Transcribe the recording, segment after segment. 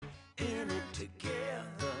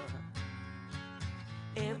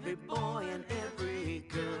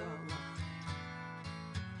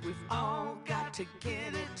to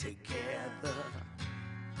get it together.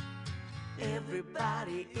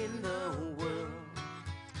 Everybody in the world,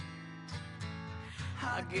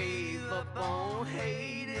 I gave up on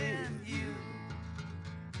hating you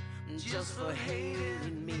just for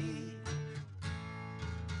hating me.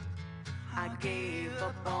 I gave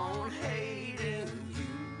up on hating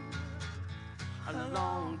you a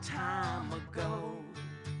long time ago.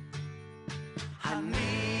 I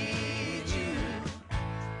need you,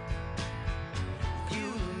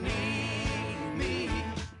 you need me.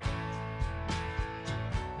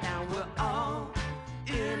 Now we're all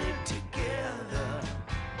in it together.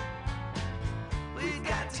 We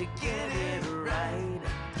got to get it right.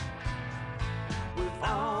 We've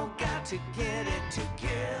all got to get it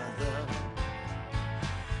together.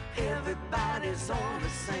 Everybody's on the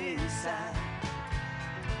same side.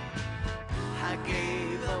 I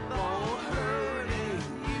gave up on hurting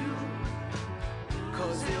you,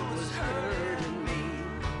 'cause it was hurting me.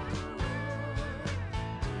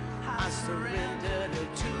 I surrendered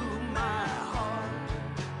to my heart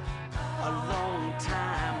a long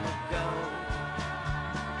time ago.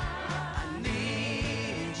 I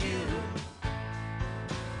need you,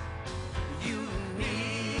 you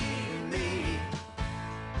need me.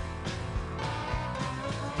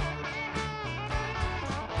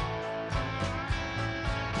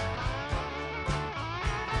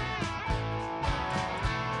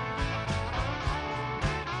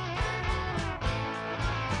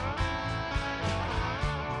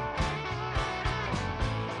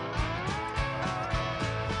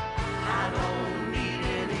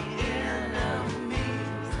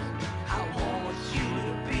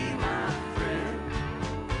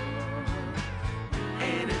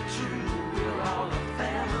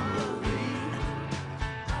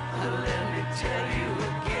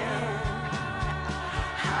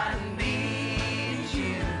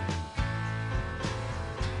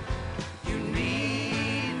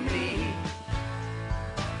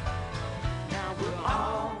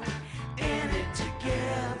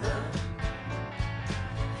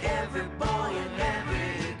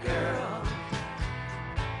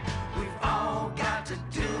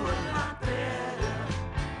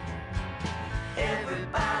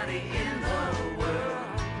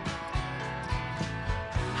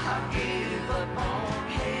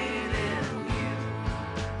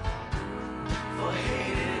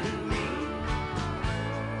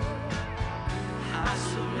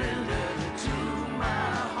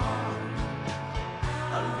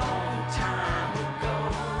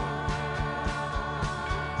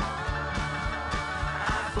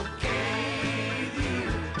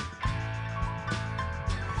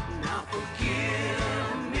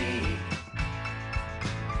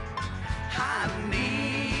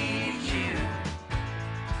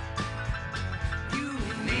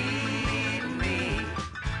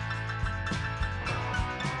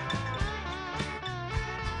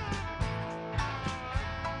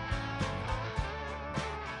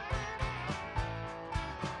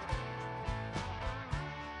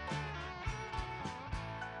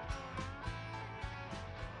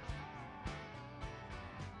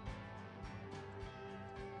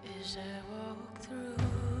 As I walk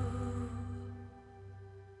through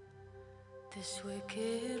this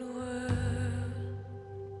wicked world,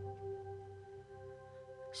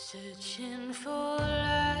 searching for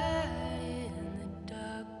light in the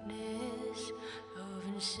darkness of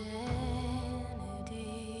insanity,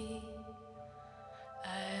 I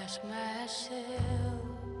ask myself,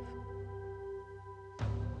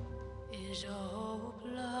 is hope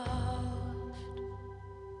lost?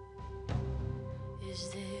 Is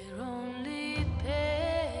there only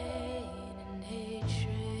pain and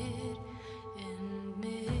hatred and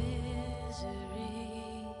misery?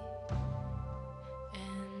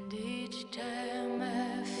 And each time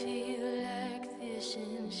I feel like this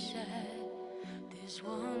inside, there's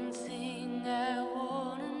one thing I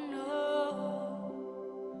wanna know.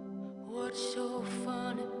 What's so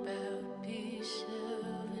fun about peace,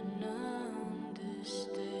 love, and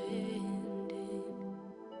understanding?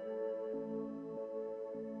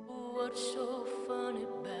 What's so fun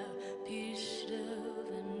about peace, love,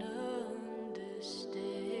 and understanding?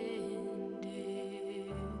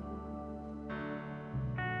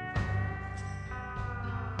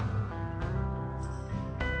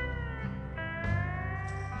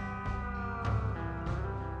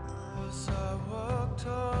 As I walked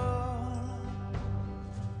on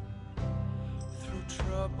through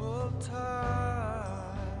troubled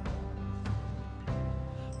times,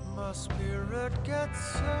 my spirit gets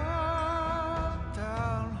so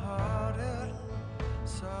downhearted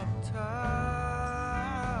sometimes.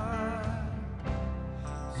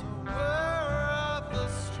 So where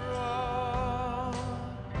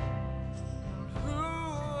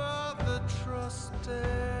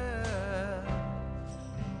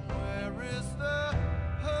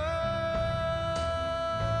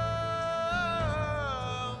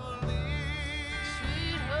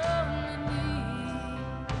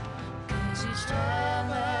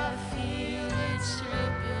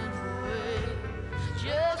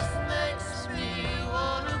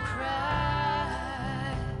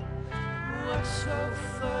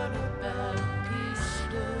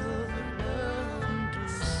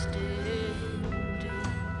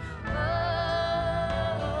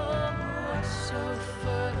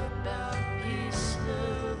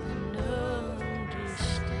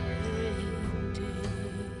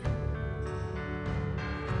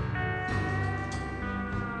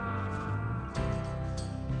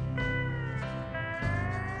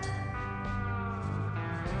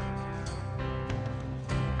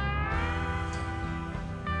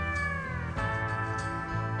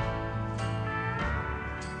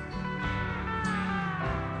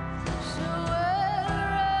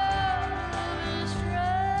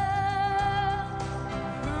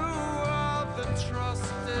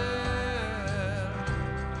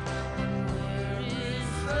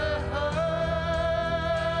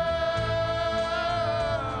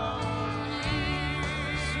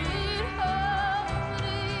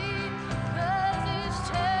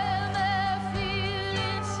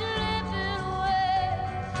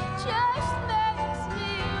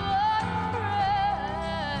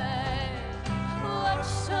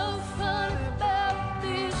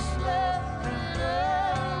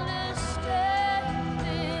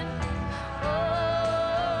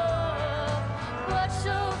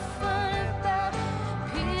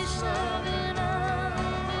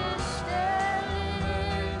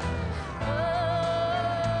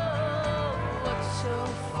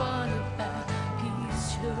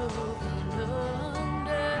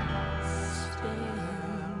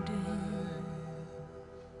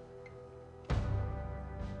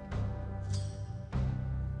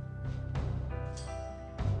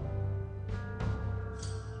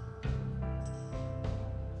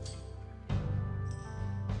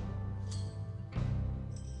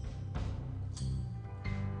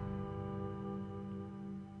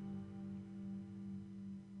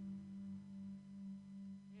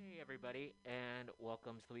everybody, and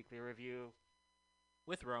welcome to the weekly review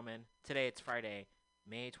with Roman. Today it's Friday,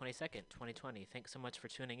 May 22nd, 2020. Thanks so much for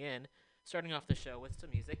tuning in. Starting off the show with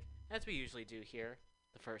some music, as we usually do here.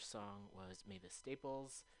 The first song was Mavis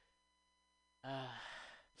Staples.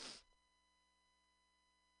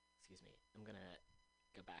 Excuse me. I'm gonna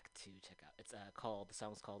go back to check out. It's the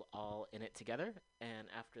song's called All in It Together, and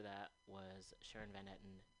after that was Sharon Van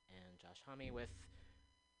Etten and Josh Homme with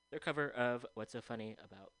their cover of What's So Funny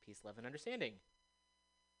About Peace, Love, and Understanding.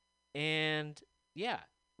 And yeah,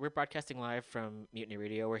 we're broadcasting live from Mutiny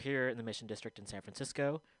Radio. We're here in the Mission District in San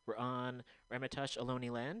Francisco. We're on Ramatush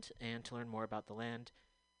Ohlone land, and to learn more about the land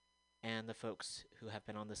and the folks who have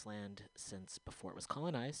been on this land since before it was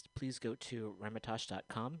colonized, please go to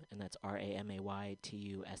ramatush.com, and that's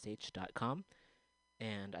RAMAYTUSH.com.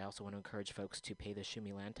 And I also want to encourage folks to pay the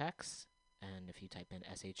Shumi land tax. And if you type in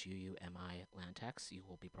SHUUMI land tax, you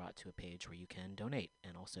will be brought to a page where you can donate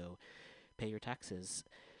and also pay your taxes,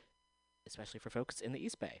 especially for folks in the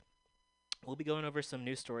East Bay. We'll be going over some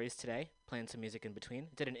news stories today, playing some music in between.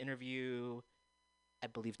 Did an interview, I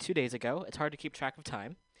believe, 2 days ago. It's hard to keep track of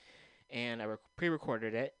time. And I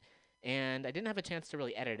pre-recorded it, and I didn't have a chance to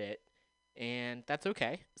really edit it, and that's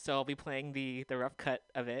okay. So I'll be playing the rough cut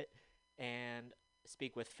of it and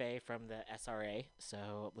speak with Faye from the SRA.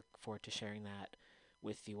 So look forward to sharing that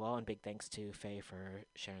with you all, and big thanks to Faye for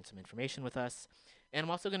sharing some information with us. And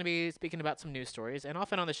I'm also going to be speaking about some news stories, and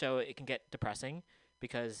often on the show it can get depressing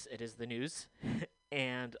because it is the news,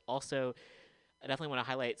 and also I definitely want to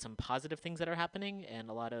highlight some positive things that are happening and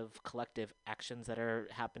a lot of collective actions that are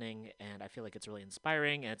happening, and I feel like it's really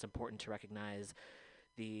inspiring, and it's important to recognize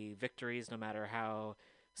the victories no matter how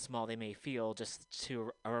small they may feel, just to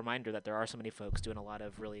a reminder that there are so many folks doing a lot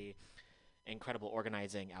of really incredible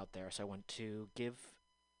organizing out there. So I want to give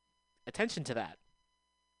attention to that.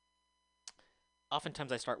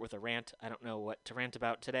 Oftentimes I start with a rant. I don't know what to rant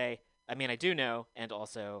about today. I mean, I do know, and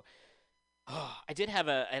also I did have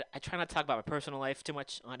I try not to talk about my personal life too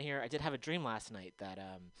much on here. I did have a dream last night that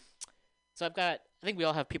so I think we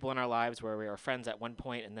all have people in our lives where we were friends at one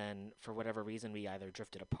point, and then for whatever reason we either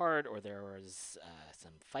drifted apart, or there was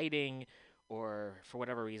some fighting, or for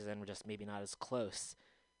whatever reason we're just maybe not as close.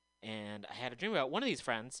 And I had a dream about one of these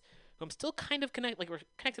friends who I'm still kind of we're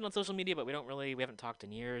connected on social media, but we haven't talked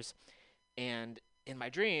in years. And in my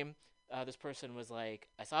dream, this person was like,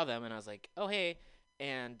 I saw them and I was like, oh hey,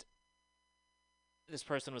 and this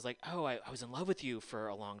person was like, oh, I was in love with you for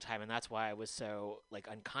a long time, and that's why I was so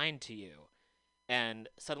unkind to you. And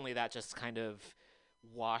suddenly that just kind of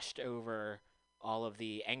washed over all of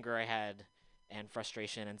the anger I had and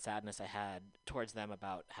frustration and sadness I had towards them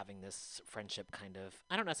about having this friendship kind of,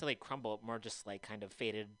 I don't necessarily crumble, more just kind of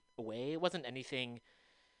faded away. It wasn't anything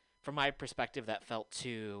from my perspective that felt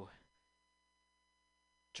too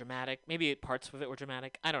dramatic. Maybe parts of it were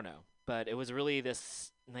dramatic. I don't know. But it was really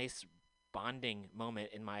this nice bonding moment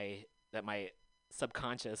that my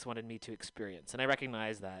subconscious wanted me to experience. And I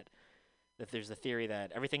recognize that there's a theory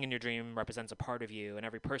that everything in your dream represents a part of you, and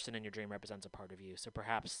every person in your dream represents a part of you. So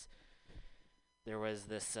perhaps there was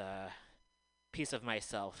this piece of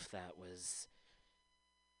myself that was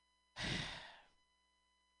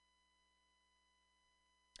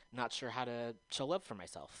not sure how to show love for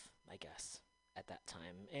myself, I guess, at that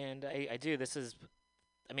time. And I do.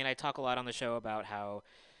 I talk a lot on the show about how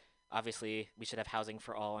obviously we should have housing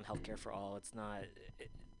for all and healthcare for all. It's not,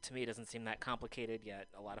 to me, it doesn't seem that complicated, yet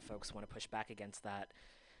a lot of folks want to push back against that.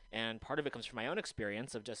 And part of it comes from my own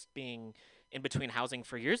experience of just being in between housing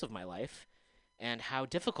for years of my life, and how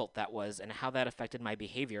difficult that was, and how that affected my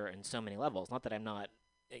behavior in so many levels. Not that I'm not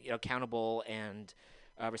accountable and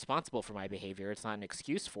responsible for my behavior. It's not an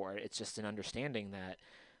excuse for it. It's just an understanding that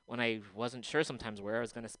when I wasn't sure sometimes where I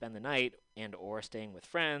was going to spend the night, and or staying with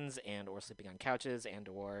friends, and or sleeping on couches, and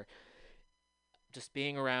or just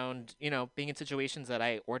being around, being in situations that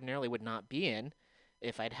I ordinarily would not be in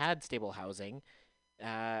if I'd had stable housing,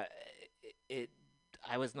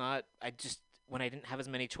 when I didn't have as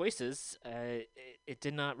many choices, it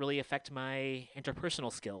did not really affect my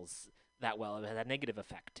interpersonal skills that well. It had a negative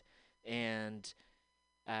effect. And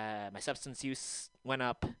my substance use went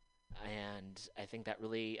up, and I think that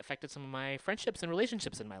really affected some of my friendships and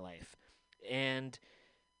relationships in my life. And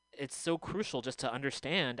it's so crucial just to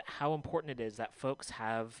understand how important it is that folks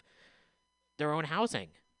have their own housing.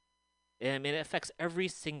 I mean, it affects every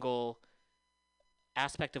single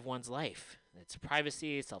aspect of one's life. It's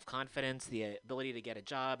privacy, self-confidence, the ability to get a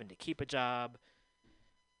job and to keep a job,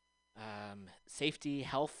 safety,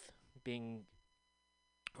 health, being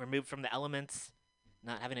removed from the elements,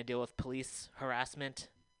 not having to deal with police harassment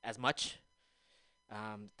as much.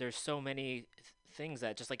 There's so many things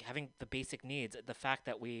that just like having the basic needs, the fact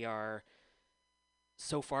that we are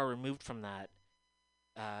so far removed from that,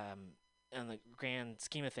 in the grand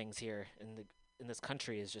scheme of things here in this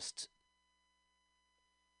country is just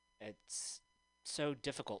it's so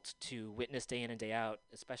difficult to witness day in and day out,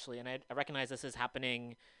 especially. And I recognize this is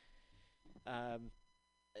happening um,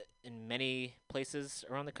 in many places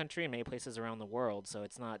around the country and many places around the world. So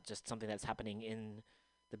it's not just something that's happening in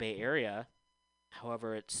the Bay Area.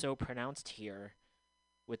 However, it's so pronounced here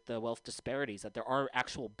with the wealth disparities that there are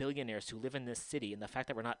actual billionaires who live in this city, and the fact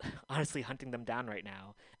that we're not honestly hunting them down right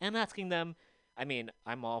now and asking them. I mean,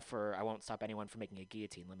 I'm all for. I won't stop anyone from making a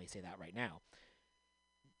guillotine. Let me say that right now.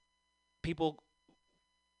 People,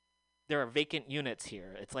 there are vacant units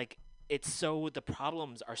here. It's like it's so the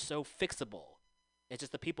problems are so fixable. It's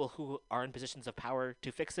just the people who are in positions of power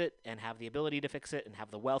to fix it and have the ability to fix it and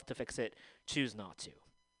have the wealth to fix it choose not to.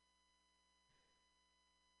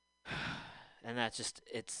 And that's just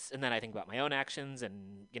it's and then I think about my own actions,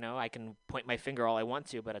 and I can point my finger all I want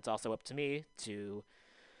to, but it's also up to me to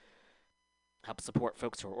help support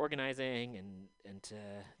folks who are organizing and to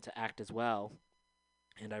act as well.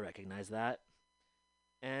 And I recognize that.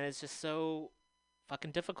 And it's just so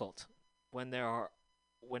fucking difficult when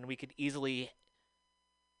when we could easily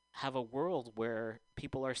have a world where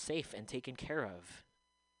people are safe and taken care of.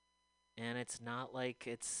 And it's not like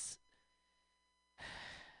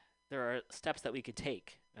there are steps that we could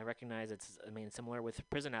take. I recognize similar with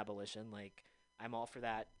prison abolition. Like, I'm all for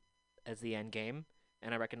that as the end game.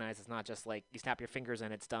 And I recognize it's not just like you snap your fingers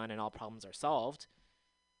and it's done and all problems are solved.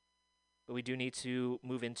 But we do need to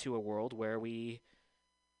move into a world where we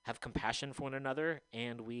have compassion for one another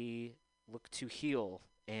and we look to heal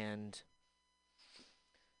and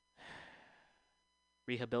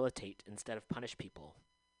rehabilitate instead of punish people.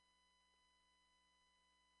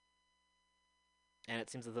 And it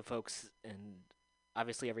seems that the folks, and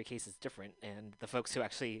obviously every case is different, and the folks who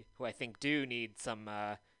I think do need some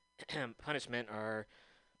punishment are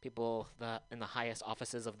people in the highest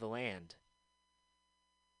offices of the land.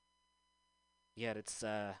 Yet it's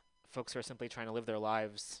folks who are simply trying to live their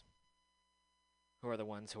lives who are the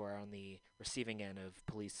ones who are on the receiving end of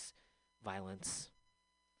police violence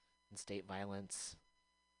and state violence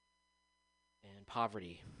and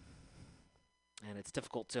poverty. And it's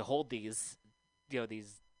difficult to hold these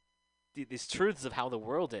truths of how the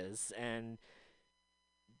world is and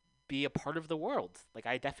be a part of the world. Like,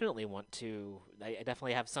 I definitely I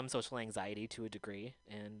definitely have some social anxiety to a degree,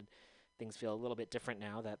 and things feel a little bit different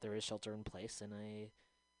now that there is shelter in place, and I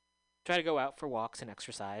try to go out for walks and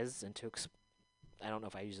exercise and I don't know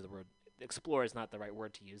if I use the word explore is not the right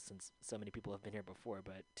word to use since so many people have been here before,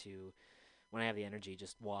 but to, when I have the energy,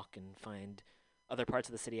 just walk and find other parts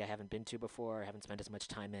of the city I haven't been to before, I haven't spent as much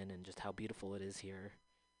time in, and just how beautiful it is here.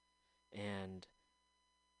 And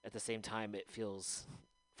at the same time, it feels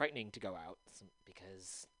frightening to go out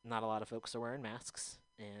because not a lot of folks are wearing masks.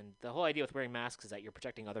 And the whole idea with wearing masks is that you're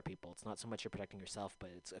protecting other people. It's not so much you're protecting yourself, but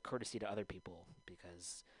it's a courtesy to other people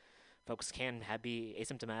because folks can be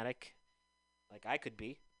asymptomatic, like I could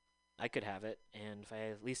be. I could have it, and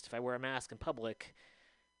if I wear a mask in public,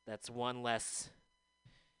 that's one less,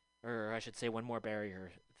 or I should say one more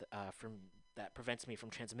barrier that prevents me from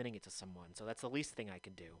transmitting it to someone. So that's the least thing I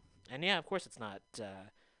can do. And yeah, of course, it's not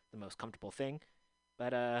the most comfortable thing,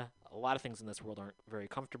 but a lot of things in this world aren't very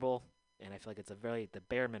comfortable, and I feel like it's the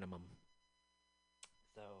bare minimum.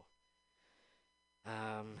 So,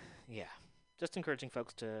 yeah, just encouraging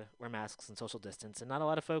folks to wear masks and social distance, and not a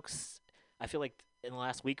lot of folks. I feel like in the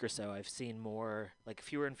last week or so, I've seen more, like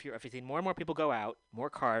fewer and fewer. I've seen more and more people go out,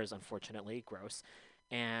 more cars, unfortunately, gross,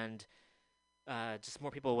 and just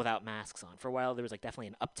more people without masks on. For a while, there was like definitely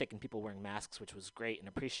an uptick in people wearing masks, which was great and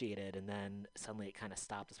appreciated, and then suddenly it kind of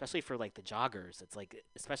stopped, especially for like the joggers. It's like,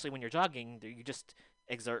 especially when you're jogging, you just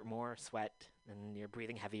exert more sweat and you're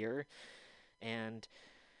breathing heavier, and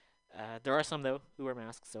there are some, though, who wear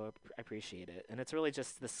masks, so I appreciate it. And it's really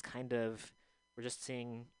just this kind of, we're just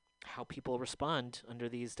seeing how people respond under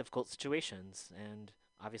these difficult situations. And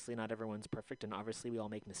obviously not everyone's perfect, and obviously we all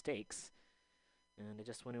make mistakes. And I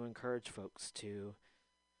just want to encourage folks to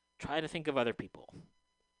try to think of other people.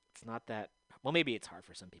 It's not that, well, maybe it's hard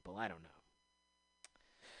for some people. I don't know.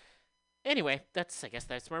 Anyway, I guess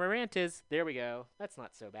that's where my rant is. There we go. That's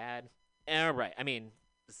not so bad. All right. I mean,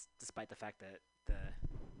 despite the fact that the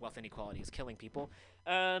wealth inequality is killing people,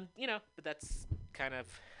 but that's kind of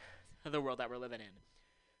the world that we're living in.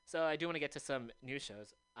 So I do want to get to some news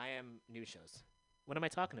shows. News shows. What am I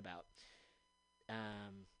talking about?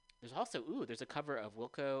 There's also, there's a cover of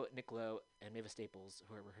Wilco, Nick Lowe, and Mavis Staples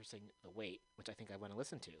who are rehearsing The Wait, which I think I want to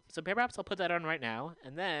listen to. So perhaps I'll put that on right now,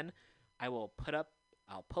 and then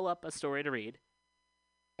I'll pull up a story to read,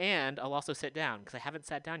 and I'll also sit down because I haven't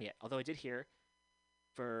sat down yet. Although I did hear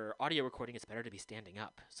for audio recording, it's better to be standing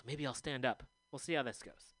up. So maybe I'll stand up. We'll see how this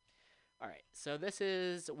goes. All right. So this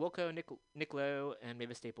is Wilco, Nick Lowe, and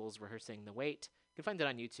Mavis Staples rehearsing The Wait. You can find it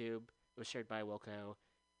on YouTube. It was shared by Wilco,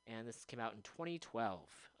 and this came out in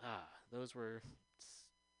 2012. Those were,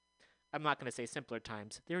 I'm not going to say simpler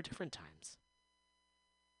times. They were different times.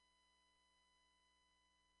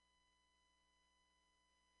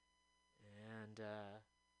 And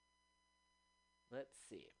let's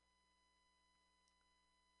see.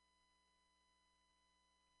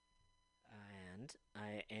 And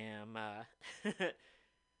I am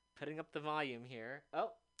putting up the volume here.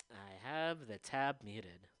 Oh, I have the tab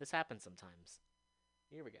muted. This happens sometimes.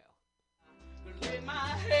 Here we go. Lay my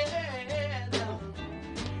head down.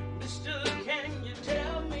 Mister, can you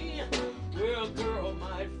tell me where a girl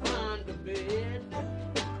might find a bed?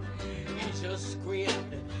 He just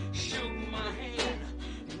grinned, shook my hand.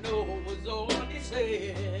 No was all he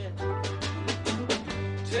said.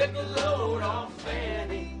 Take a load off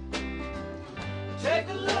Fanny. Take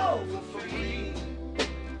a load for free.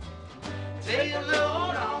 Take a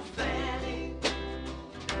load off Fanny.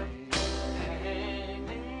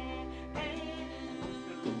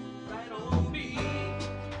 Right on me.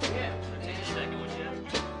 Yeah, and second one, yeah.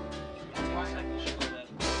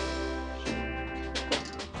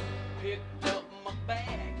 Picked up my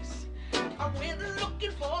bags. I went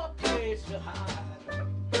looking for a place to hide.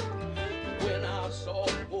 When I saw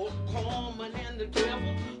both Coleman and the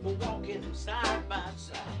devil were walking side by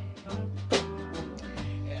side,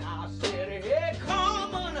 and I said, hey,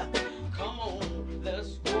 Coleman, come on,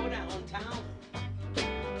 let's go downtown.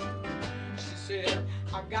 She said,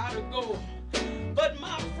 I gotta go, but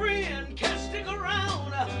my friend can stick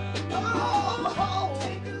around. Oh,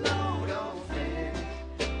 take a load off Fanny.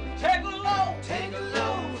 Take a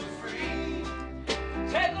load for free.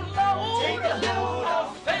 Take a load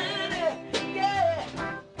off Fanny. Yeah.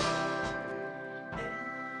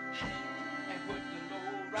 And put the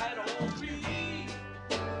load right on me.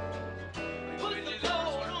 Put the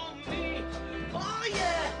load on me. Oh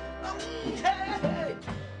yeah. Hey.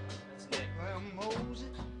 Well,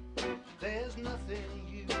 Moses, there's nothing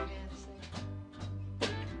you can say.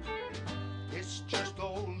 It's just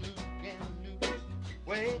old Luke and Luke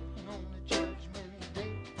waiting on the judgment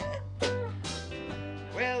day.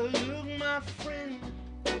 Well, Luke, my friend,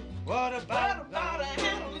 what about a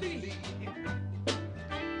Hanley?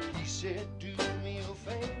 He said, do me a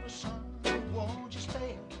favor, son, won't you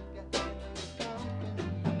stay?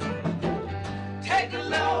 Take a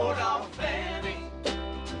load off Fanny.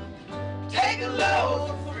 Take a load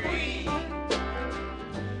for free.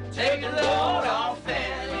 Take a load off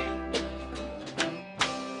Fanny.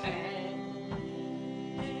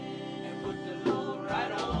 And put the load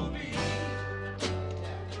right on me.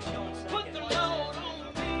 Put the load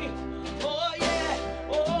on me. Oh yeah.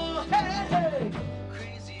 Oh hey, hey.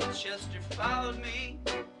 Crazy Chester followed me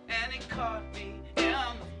and he caught me in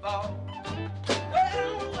the fall.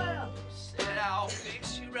 Well, said I'll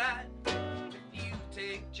fix you right if you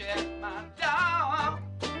take Jack, my dog.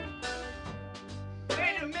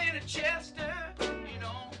 Wait a minute, Chester, you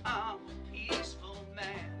know I'm a peaceful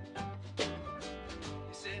man.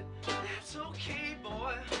 He said, that's okay,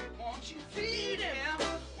 boy, won't you feed him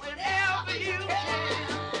whenever you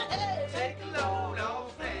can? Take a load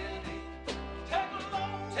off Fanny.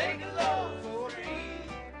 Take a load for free.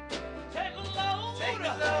 Take a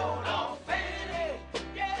load off Fanny.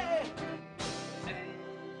 Yeah.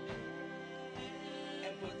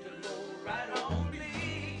 And put the load right on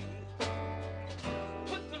me.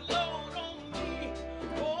 Put the load on me.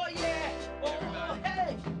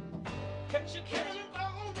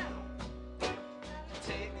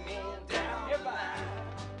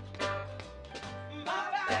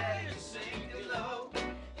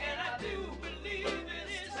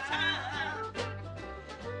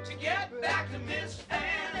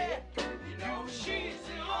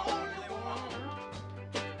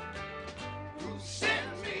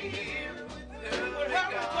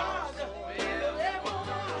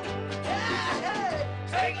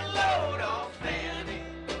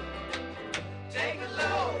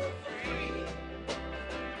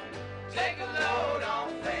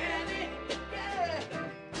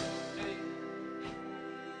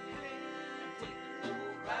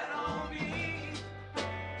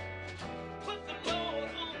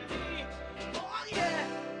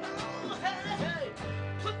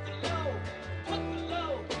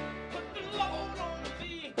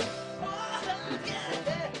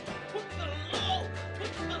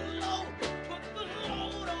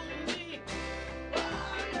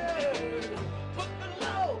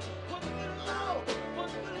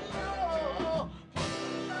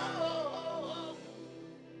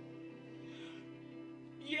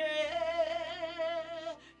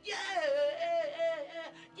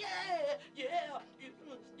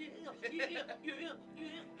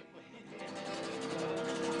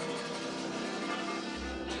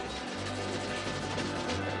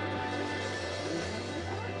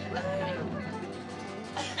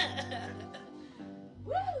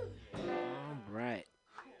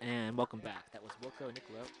 welcome back. That was Wilco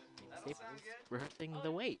Nicolo Staples rehearsing The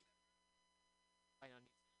Wait.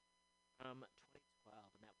 From 2012,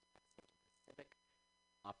 and that was at the Pacific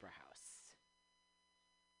Opera House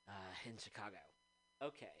in Chicago.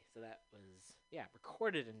 Okay, so that was,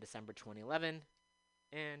 recorded in December 2011,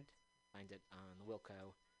 and find it on the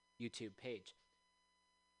Wilco YouTube page.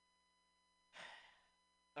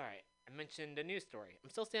 All right, I mentioned a news story. I'm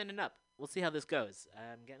still standing up. We'll see how this goes.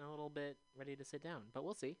 I'm getting a little bit ready to sit down, but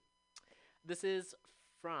we'll see. This is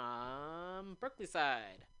from Berkeley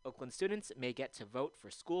side. Oakland students may get to vote for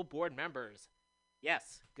school board members.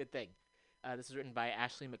 Yes, good thing. This is written by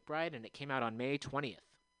Ashley McBride, and it came out on May 20th.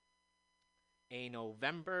 A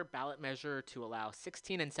November ballot measure to allow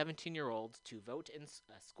 16 and 17-year-olds to vote in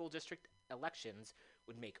school district elections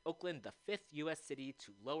would make Oakland the 5th U.S. city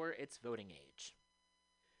to lower its voting age.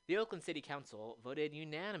 The Oakland City Council voted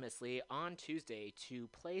unanimously on Tuesday to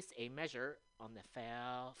place a measure on the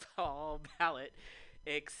fall ballot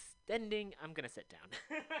extending... I'm going to sit down.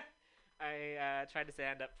 I tried to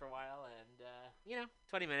stand up for a while, and,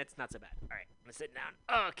 20 minutes, not so bad. All right, I'm going to sit down.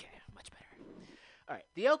 Okay, much better. All right,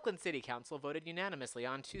 the Oakland City Council voted unanimously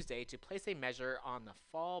on Tuesday to place a measure on the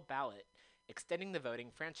fall ballot extending the voting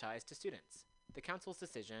franchise to students. The council's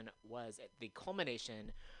decision was the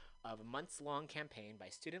culmination of a months-long campaign by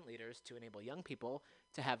student leaders to enable young people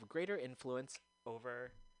to have greater influence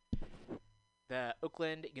over the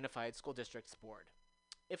Oakland Unified School District's board.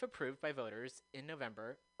 If approved by voters in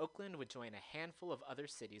November, Oakland would join a handful of other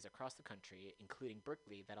cities across the country, including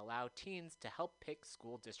Berkeley, that allow teens to help pick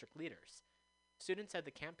school district leaders. Students said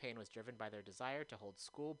the campaign was driven by their desire to hold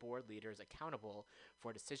school board leaders accountable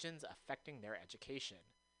for decisions affecting their education.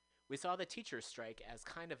 We saw the teachers' strike as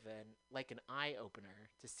kind of an eye-opener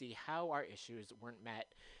to see how our issues weren't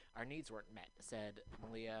met, our needs weren't met, said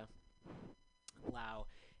Malia Lau,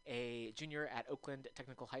 a junior at Oakland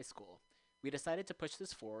Technical High School. We decided to push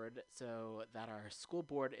this forward so that our school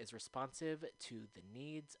board is responsive to the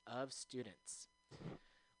needs of students.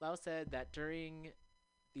 Lau said that during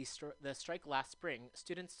the strike last spring,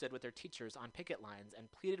 students stood with their teachers on picket lines and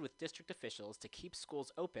pleaded with district officials to keep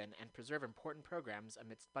schools open and preserve important programs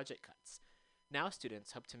amidst budget cuts. Now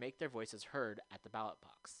students hope to make their voices heard at the ballot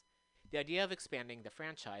box. The idea of expanding the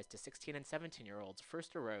franchise to 16 and 17-year-olds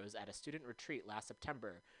first arose at a student retreat last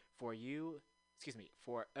September for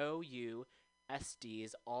OUSD's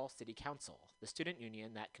All-City Council, the student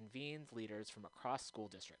union that convenes leaders from across school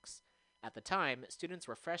districts. At the time, students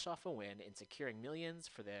were fresh off a win in securing millions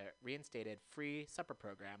for the reinstated free supper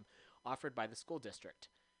program offered by the school district.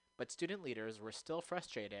 But student leaders were still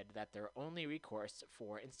frustrated that their only recourse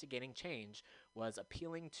for instigating change was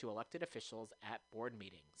appealing to elected officials at board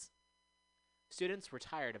meetings. Students were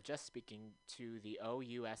tired of just speaking to the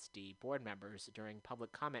OUSD board members during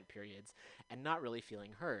public comment periods and not really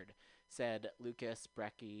feeling heard, said Lucas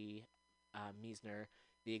Brecky Meisner,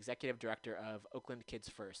 the executive director of Oakland Kids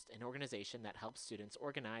First, an organization that helps students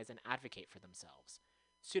organize and advocate for themselves.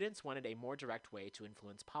 Students wanted a more direct way to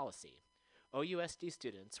influence policy. OUSD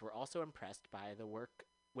students were also impressed by the work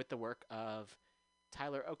of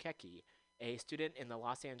Tyler Okecki, a student in the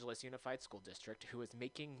Los Angeles Unified School District who is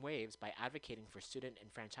making waves by advocating for student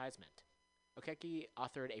enfranchisement. Okecki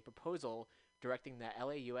authored a proposal directing the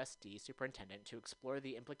LAUSD superintendent to explore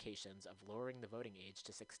the implications of lowering the voting age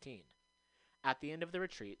to 16. At the end of the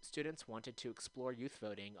retreat, students wanted to explore youth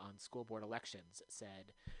voting on school board elections,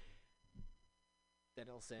 said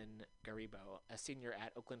Denilson Garibo, a senior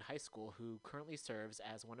at Oakland High School who currently serves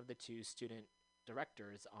as one of the two student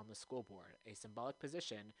directors on the school board, a symbolic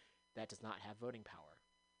position that does not have voting power.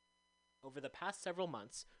 Over the past several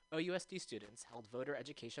months, OUSD students held voter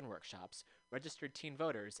education workshops, registered teen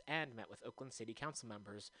voters, and met with Oakland City Council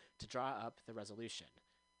members to draw up the resolution.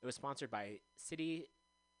 It was sponsored by City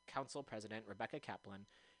Council President Rebecca Kaplan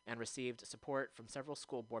and received support from several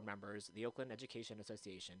school board members, the Oakland Education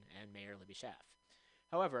Association, and Mayor Libby Schaff.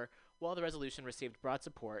 However, while the resolution received broad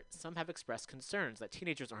support, some have expressed concerns that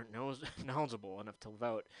teenagers aren't knowledgeable enough to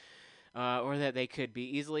vote, or that they could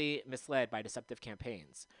be easily misled by deceptive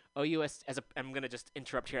campaigns. I'm going to just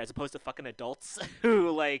interrupt here, as opposed to fucking adults who,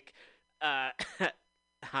 come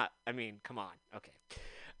on, okay.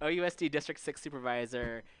 OUSD District 6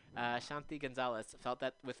 Supervisor Shanti Gonzalez felt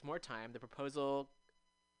that with more time, the proposal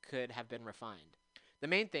could have been refined. The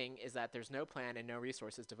main thing is that there's no plan and no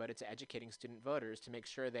resources devoted to educating student voters to make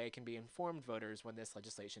sure they can be informed voters when this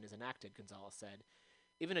legislation is enacted, Gonzalez said.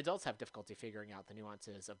 Even adults have difficulty figuring out the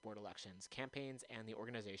nuances of board elections, campaigns, and the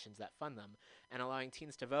organizations that fund them, and allowing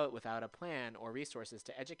teens to vote without a plan or resources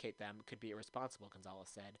to educate them could be irresponsible, Gonzalez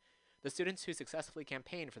said. The students who successfully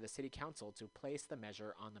campaigned for the city council to place the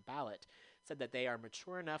measure on the ballot said that they are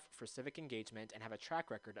mature enough for civic engagement and have a track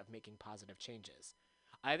record of making positive changes.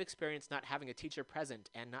 I have experienced not having a teacher present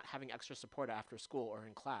and not having extra support after school or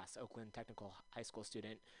in class, Oakland Technical High School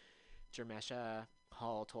student Jermesha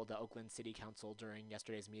Hall told the Oakland City Council during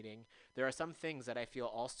yesterday's meeting. There are some things that I feel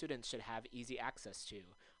all students should have easy access to.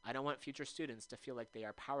 I don't want future students to feel like they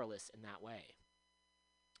are powerless in that way.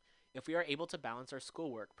 If we are able to balance our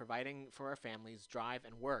schoolwork, providing for our families, drive,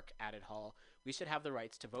 and work, added Hall, we should have the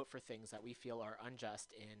rights to vote for things that we feel are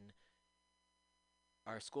unjust in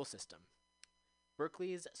our school system.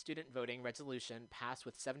 Berkeley's student voting resolution passed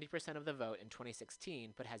with 70% of the vote in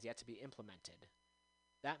 2016, but has yet to be implemented.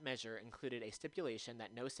 That measure included a stipulation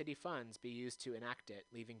that no city funds be used to enact it,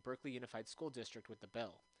 leaving Berkeley Unified School District with the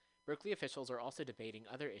bill. Berkeley officials are also debating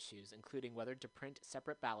other issues, including whether to print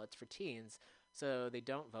separate ballots for teens so they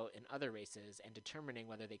don't vote in other races, and determining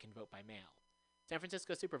whether they can vote by mail. San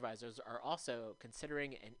Francisco supervisors are also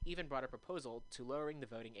considering an even broader proposal to lowering the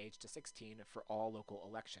voting age to 16 for all local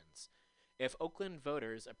elections. If Oakland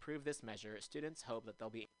voters approve this measure, students hope that they'll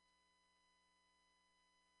be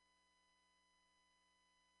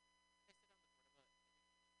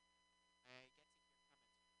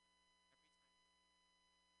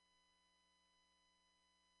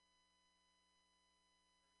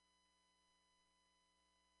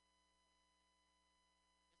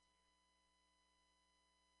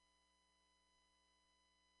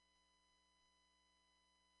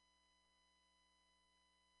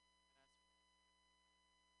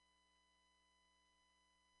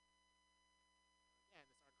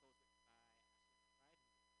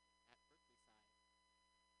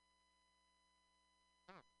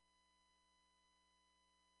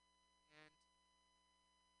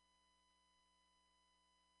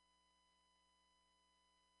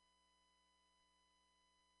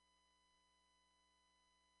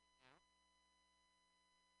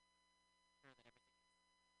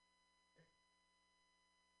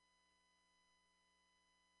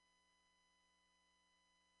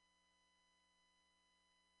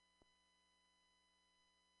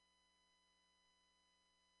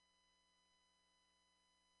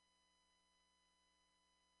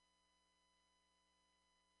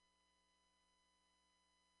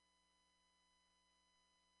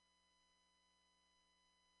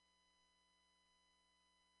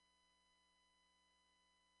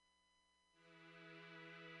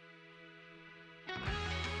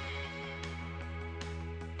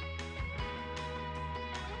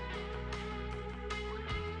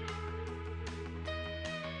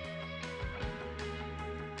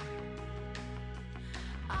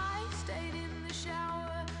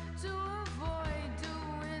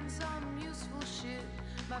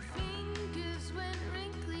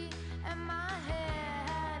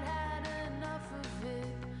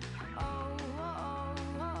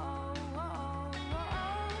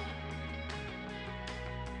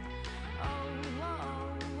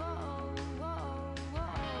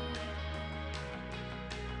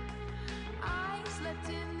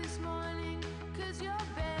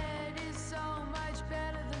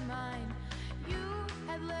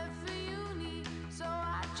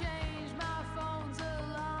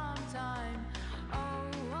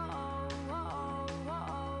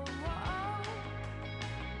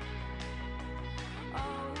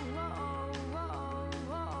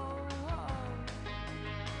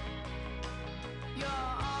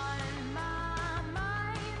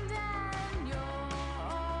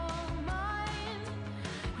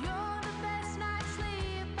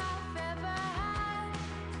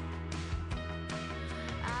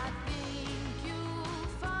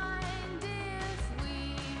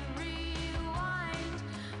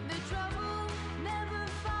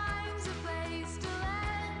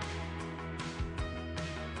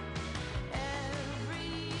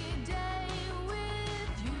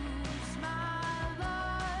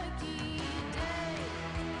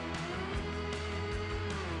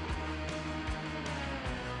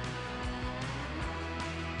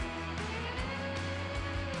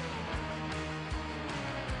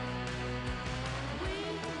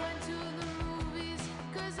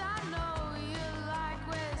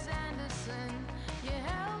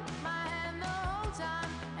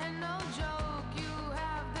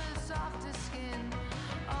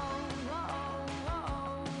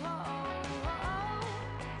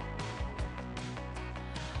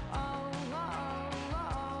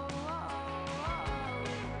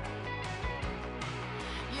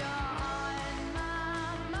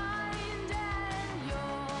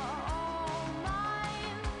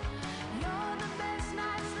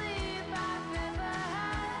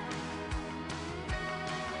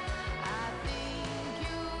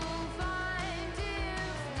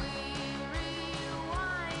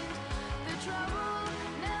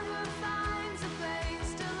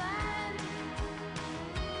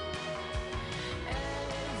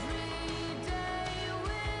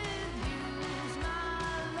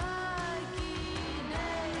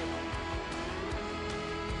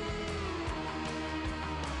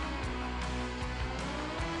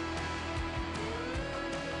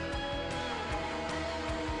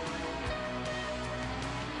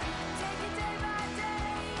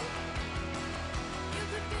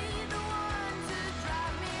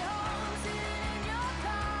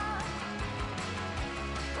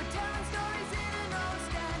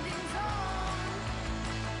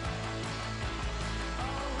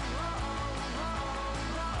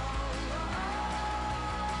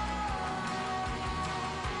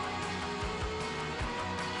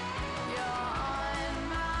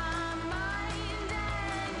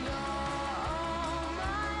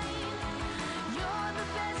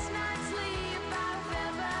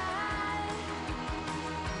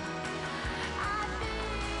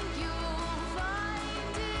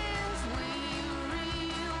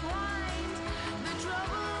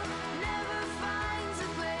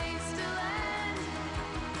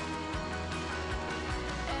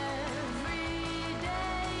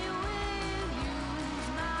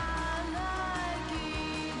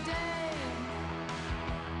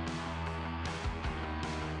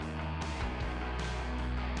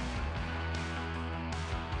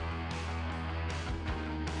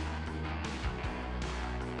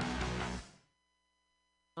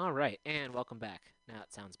All right, and welcome back. Now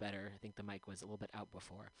it sounds better. I think the mic was a little bit out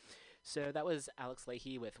before. So that was Alex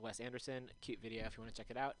Leahy with Wes Anderson. Cute video if you want to check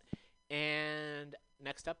it out. And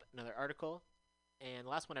next up, another article. And the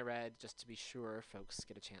last one I read, just to be sure folks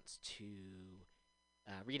get a chance to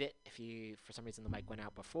read it. If you, for some reason, the mic went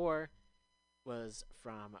out before, was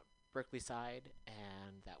from Berkeley side,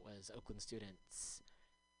 and that was Oakland students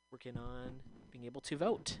working on being able to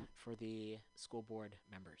vote for the school board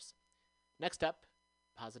members. Next up,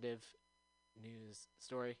 positive news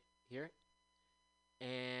story here.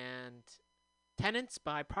 And tenants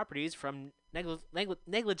buy properties from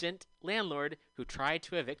negligent landlord who tried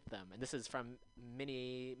to evict them. And this is from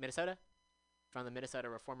Minnesota, from the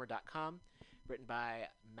MinnesotaReformer.com, written by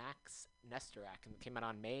Max Nestorak, and it came out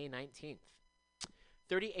on May 19th.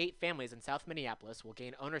 38 families in South Minneapolis will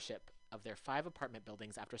gain ownership of their 5 apartment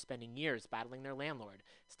buildings after spending years battling their landlord,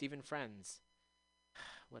 Stephen Friends.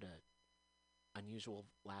 What a unusual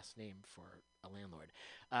last name for a landlord,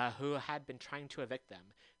 who had been trying to evict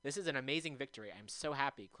them. This is an amazing victory. I'm so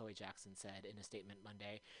happy, Chloe Jackson said in a statement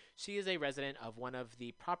Monday. She is a resident of one of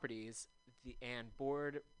the properties and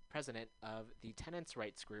board president of the tenants'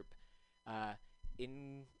 rights group.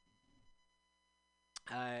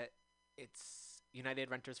 It's United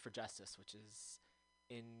Renters for Justice, which is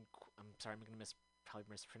I'm sorry, I'm going to probably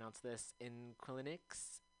mispronounce this, in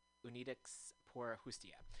Quillinix Unidix por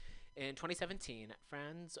Justia. In 2017,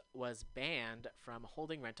 Friends was banned from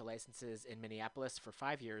holding rental licenses in Minneapolis for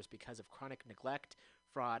 5 years because of chronic neglect,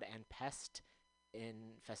 fraud, and pest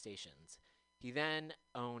infestations. He then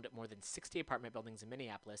owned more than 60 apartment buildings in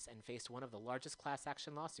Minneapolis and faced one of the largest class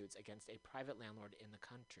action lawsuits against a private landlord in the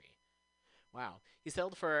country. Wow. He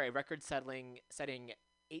settled for a record-setting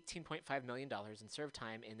 $18.5 million and served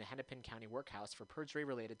time in the Hennepin County Workhouse for perjury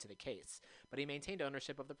related to the case, but he maintained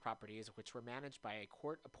ownership of the properties, which were managed by a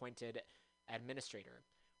court-appointed administrator.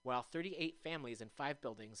 While 38 families in 5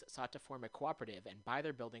 buildings sought to form a cooperative and buy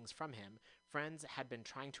their buildings from him, Friends had been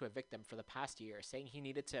trying to evict them for the past year, saying he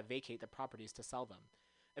needed to vacate the properties to sell them.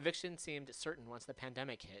 Eviction seemed certain once the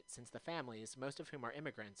pandemic hit, since the families, most of whom are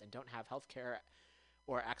immigrants and don't have health care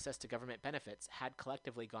or access to government benefits, had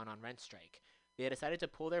collectively gone on rent strike. They had decided to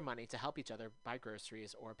pool their money to help each other buy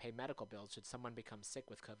groceries or pay medical bills should someone become sick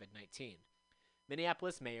with COVID-19.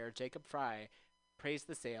 Minneapolis Mayor Jacob Frey praised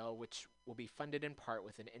the sale, which will be funded in part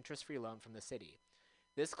with an interest-free loan from the city.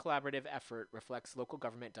 This collaborative effort reflects local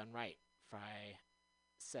government done right, Frey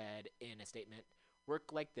said in a statement.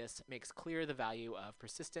 Work like this makes clear the value of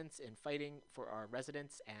persistence in fighting for our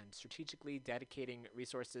residents and strategically dedicating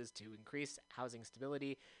resources to increase housing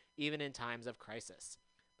stability even in times of crisis.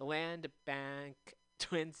 The Land Bank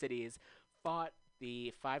Twin Cities bought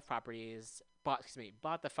the 5 properties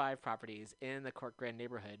in the Corcoran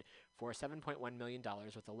neighborhood for $7.1 million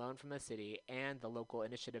with a loan from the city and the local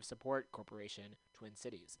initiative support corporation, Twin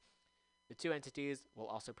Cities. The 2 entities will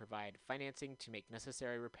also provide financing to make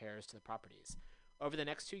necessary repairs to the properties. Over the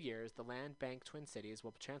next 2 years, the Land Bank Twin Cities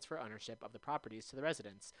will transfer ownership of the properties to the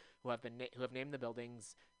residents who have named the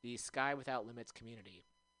buildings the Sky Without Limits community.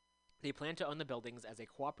 They plan to own the buildings as a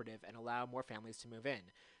cooperative and allow more families to move in.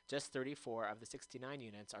 Just 34 of the 69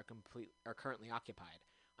 units are currently occupied.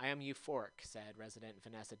 I am euphoric, said resident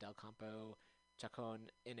Vanessa Del Campo Chacon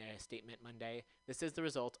in a statement Monday. This is the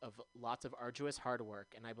result of lots of arduous hard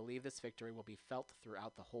work, and I believe this victory will be felt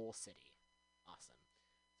throughout the whole city. Awesome.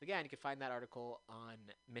 So again, you can find that article on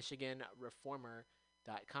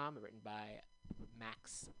MichiganReformer.com, written by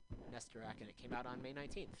Max Nestorak, and it came out on May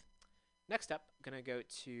 19th. Next up, I'm going to go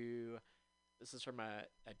to, this is from a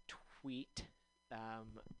tweet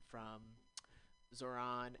from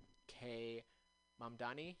Zoran K.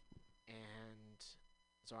 Mamdani, and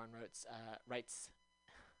Zoran writes,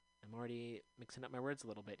 I'm already mixing up my words a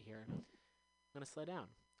little bit here. I'm going to slow down.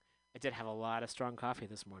 I did have a lot of strong coffee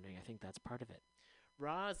this morning. I think that's part of it.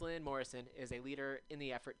 Roslyn Morrison is a leader in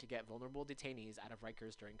the effort to get vulnerable detainees out of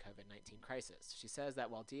Rikers during COVID-19 crisis. She says that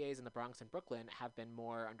while DAs in the Bronx and Brooklyn have been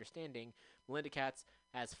more understanding, Melinda Katz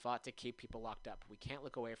has fought to keep people locked up. We can't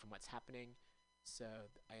look away from what's happening, so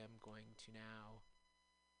I am going to now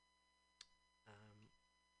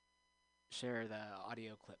share the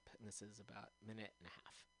audio clip, and this is about a minute and a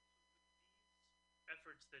half.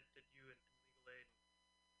 Efforts that you and Legal Aid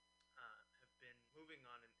have been moving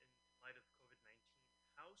on in light of COVID-19,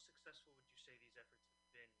 how successful would you say these efforts have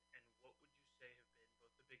been, and what would you say have been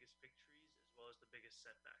both the biggest victories as well as the biggest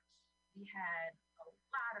setbacks? We had a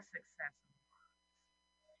lot of success in the Bronx.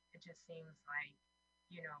 It just seems like,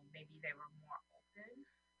 maybe they were more open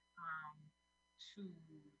to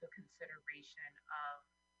the consideration of,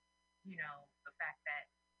 the fact that,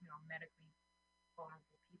 medically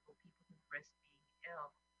vulnerable people who risk being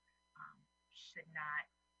ill, should not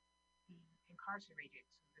be incarcerated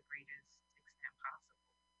to the greatest extent possible.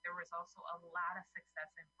 There was also a lot of success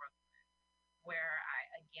in Brooklyn, where I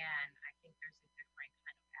think there's a different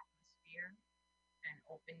kind of atmosphere and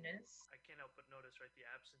openness. I can't help but notice, right, the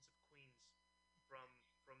absence of Queens from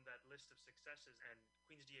from that list of successes. And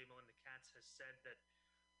Queens DA Melinda Katz has said that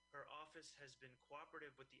her office has been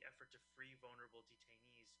cooperative with the effort to free vulnerable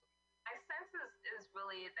detainees. My sense is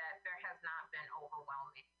really that there has not been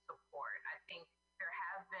overwhelming support. I think there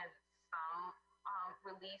have been some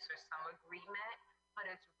release or some agreement, but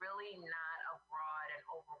it's really not a broad and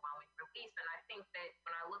overwhelming release. And I think that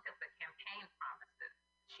when I look at the campaign promises,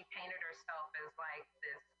 she painted herself as like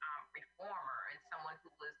this reformer and someone who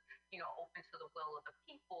was, open to the will of the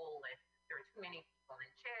people, and there are too many people in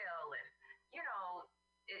jail, and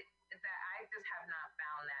that I just have not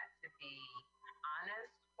found that to be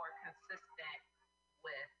honest or consistent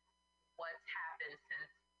with what's happened since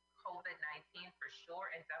COVID 19 for sure,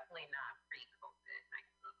 and definitely not pre COVID 19.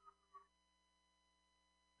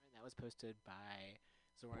 And that was posted by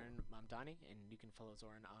Zoran Mamdani, and you can follow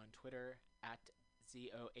Zoran on Twitter at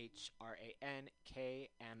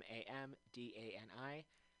ZOHRANKMAMDANI.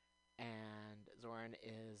 And Zoran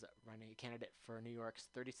is running a candidate for New York's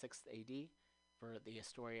 36th AD for the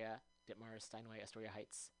Ditmars Steinway Astoria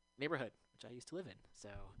Heights neighborhood, which I used to live in. So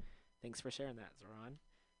thanks for sharing that, Zoran.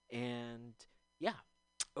 And yeah,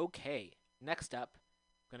 okay. Next up,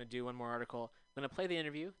 I'm going to do one more article. I'm going to play the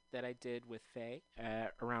interview that I did with Faye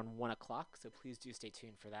around 1 o'clock, so please do stay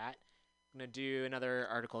tuned for that. I'm going to do another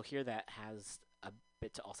article here that has a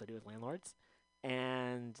bit to also do with landlords.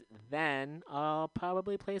 And then I'll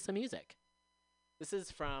probably play some music. This is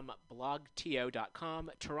from blogto.com.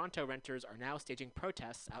 Toronto renters are now staging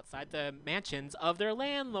protests outside the mansions of their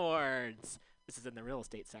landlords. This is in the real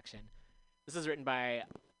estate section. This is written by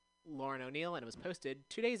Lauren O'Neill, and it was posted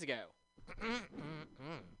 2 days ago.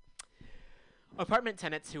 Apartment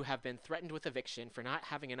tenants who have been threatened with eviction for not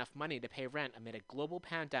having enough money to pay rent amid a global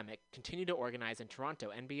pandemic continue to organize in Toronto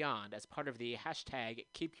and beyond as part of the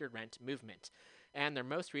 #KeepYourRent movement. And their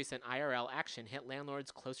most recent IRL action hit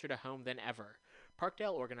landlords closer to home than ever.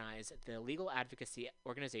 Parkdale Organize, the legal advocacy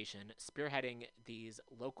organization spearheading these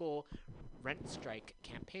local rent strike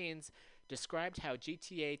campaigns, described how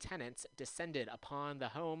GTA tenants descended upon the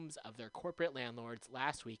homes of their corporate landlords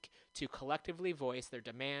last week to collectively voice their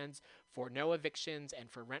demands for no evictions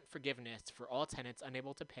and for rent forgiveness for all tenants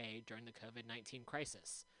unable to pay during the COVID-19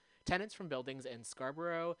 crisis. Tenants from buildings in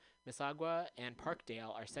Scarborough, Mississauga, and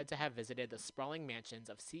Parkdale are said to have visited the sprawling mansions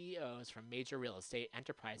of CEOs from major real estate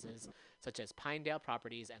enterprises such as Pinedale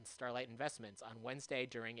Properties and Starlight Investments on Wednesday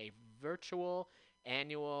during a virtual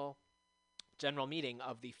annual general meeting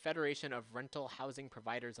of the Federation of Rental Housing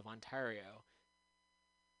Providers of Ontario.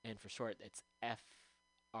 And for short, it's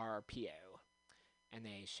FRPO. And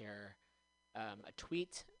they share a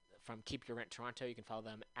tweet from Keep Your Rent Toronto. You can follow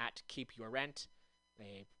them at Keep Your Rent.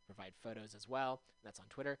 They provide photos as well. That's on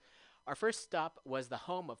Twitter. Our first stop was the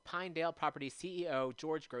home of Pinedale Property CEO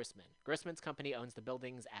George Grossman. Grossman's company owns the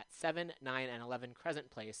buildings at 7, 9, and 11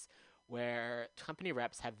 Crescent Place, where company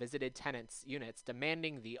reps have visited tenants' units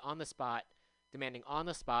demanding on-the-spot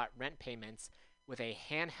rent payments with a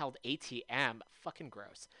handheld ATM. Fucking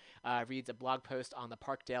gross. Reads a blog post on the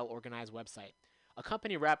Parkdale Organized website. A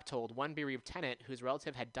company rep told one bereaved tenant whose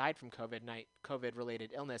relative had died from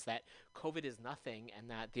COVID-related illness that COVID is nothing and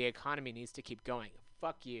that the economy needs to keep going.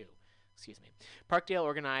 Fuck you. Excuse me. Parkdale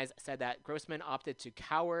Organized said that Grossman opted to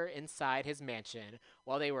cower inside his mansion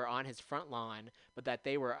while they were on his front lawn, but that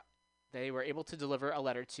they were able to deliver a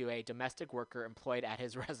letter to a domestic worker employed at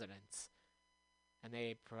his residence. And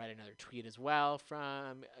they provide another tweet as well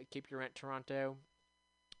from Keep Your Rent Toronto.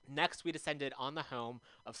 Next, we descended on the home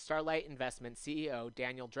of Starlight Investment CEO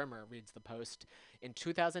Daniel Drimmer, reads the post. In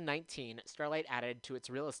 2019, Starlight added to its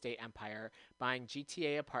real estate empire, buying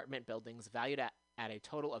GTA apartment buildings valued at a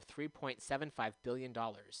total of $3.75 billion.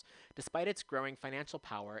 Despite its growing financial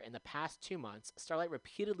power, in the past 2 months, Starlight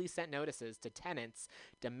repeatedly sent notices to tenants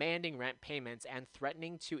demanding rent payments and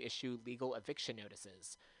threatening to issue legal eviction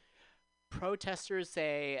notices. Protesters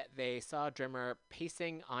say they saw Drimmer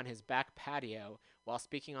pacing on his back patio while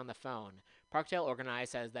speaking on the phone. Parkdale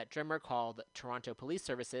Organized says that Drimmer called Toronto Police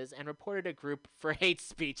Services and reported a group for hate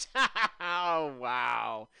speech. Oh,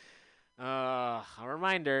 wow. A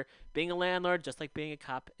reminder, being a landlord, just like being a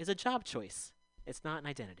cop, is a job choice. It's not an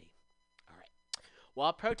identity. All right.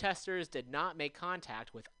 While protesters did not make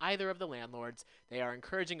contact with either of the landlords, they are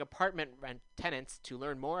encouraging apartment rent tenants to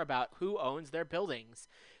learn more about who owns their buildings.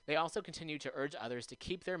 They also continue to urge others to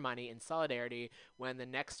keep their money in solidarity when the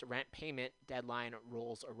next rent payment deadline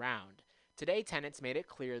rolls around. Today, tenants made it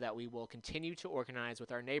clear that we will continue to organize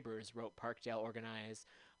with our neighbors, wrote Parkdale Organize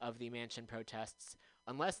of the mansion protests.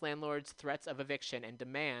 Unless landlords' threats of eviction and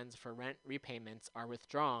demands for rent repayments are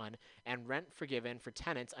withdrawn and rent forgiven for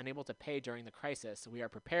tenants unable to pay during the crisis, we are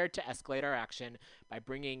prepared to escalate our action by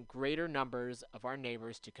bringing greater numbers of our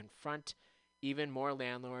neighbors to confront even more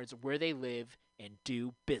landlords where they live and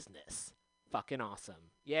do business. Fucking awesome.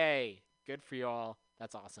 Yay. Good for y'all.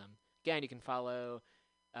 That's awesome. Again, you can follow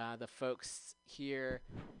the folks here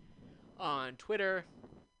on Twitter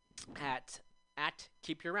at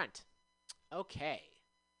Keep Your Rent. Okay.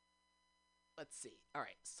 Let's see. All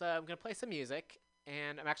right. So I'm going to play some music,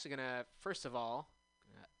 and I'm actually going to, first of all,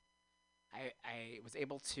 I was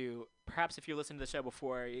able to, perhaps if you listened to the show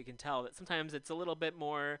before, you can tell that sometimes it's a little bit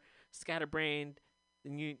more scatterbrained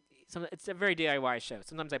than it's a very DIY show.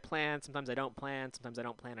 Sometimes I plan, sometimes I don't plan, sometimes I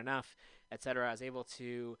don't plan enough, etc. I was able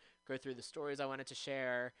to go through the stories I wanted to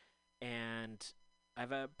share, and I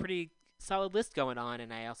have a pretty solid list going on,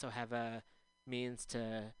 and I also have a means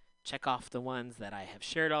to check off the ones that I have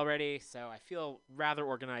shared already. So I feel rather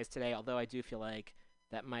organized today, although I do feel like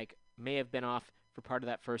that mic may have been off for part of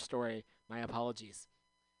that first story. My apologies.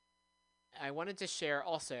 I wanted to share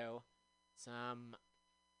also some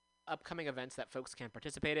upcoming events that folks can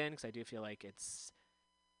participate in, because I do feel like it's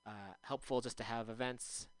helpful just to have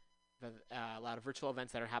events, a lot of virtual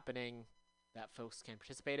events that are happening that folks can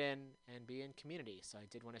participate in and be in community. So I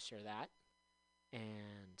did want to share that.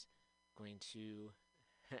 And I'm going to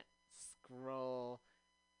scroll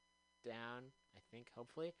down, I think,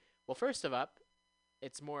 hopefully. Well, first of up,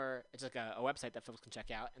 it's like a website that folks can check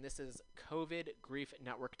out, and this is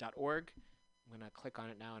covidgriefnetwork.org. I'm going to click on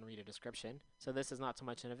it now and read a description. So this is not so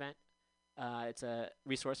much an event. It's a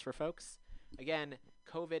resource for folks. Again,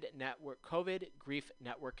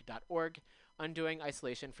 covidgriefnetwork.org, undoing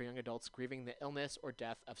isolation for young adults grieving the illness or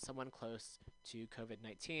death of someone close to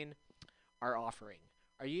COVID-19, are offering.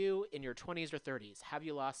 Are you in your 20s or 30s? Have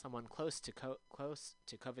you lost someone close to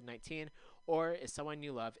COVID-19, or is someone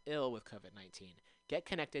you love ill with COVID-19? Get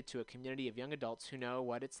connected to a community of young adults who know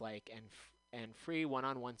what it's like and free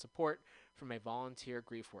one-on-one support from a volunteer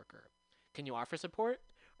grief worker. Can you offer support?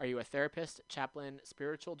 Are you a therapist, chaplain,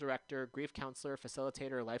 spiritual director, grief counselor,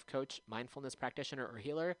 facilitator, life coach, mindfulness practitioner, or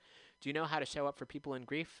healer? Do you know how to show up for people in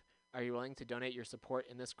grief? Are you willing to donate your support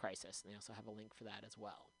in this crisis? And they also have a link for that as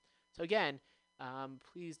well. So again,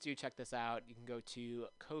 please do check this out. You can go to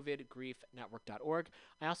covidgriefnetwork.org.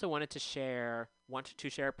 I also want to share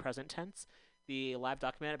present tense, the live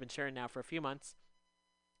document I've been sharing now for a few months.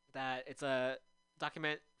 That it's a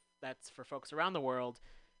document that's for folks around the world,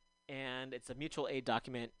 and it's a mutual aid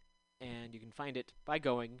document, and you can find it by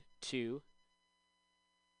going to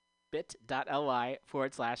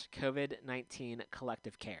bit.ly/COVID-19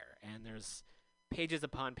 collective care. And there's pages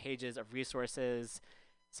upon pages of resources.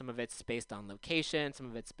 Some of it's based on location, some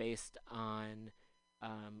of it's based on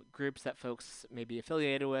groups that folks may be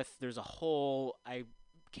affiliated with. There's a whole, I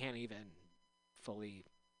can't even fully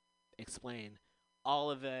explain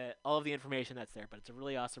all of the information that's there, but it's a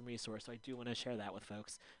really awesome resource, so I do want to share that with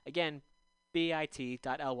folks. Again,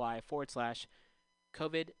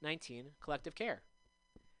 bit.ly/COVID-19 collective care.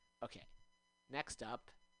 Okay, next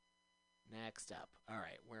up. All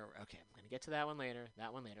right, I'm going to get to that one later.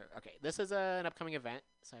 Okay, this is an upcoming event,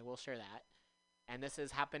 so I will share that. And this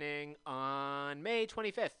is happening on May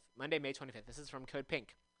 25th, Monday, May 25th. This is from Code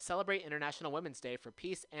Pink. Celebrate International Women's Day for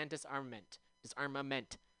Peace and Disarmament.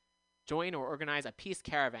 Join or organize a peace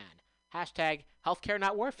caravan. Hashtag healthcare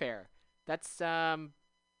not warfare. That's I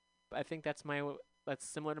think that's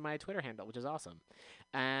similar to my Twitter handle, which is awesome.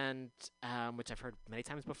 And which I've heard many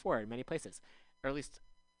times before in many places. Or at least,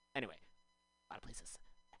 anyway, a lot of places.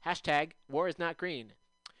 Hashtag war is not green.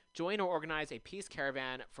 Join or organize a peace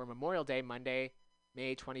caravan for Memorial Day, Monday,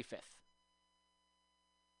 May 25th.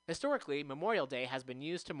 Historically, Memorial Day has been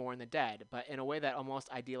used to mourn the dead, but in a way that almost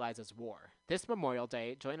idealizes war. This Memorial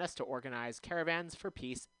Day, join us to organize caravans for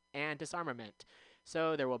peace and disarmament.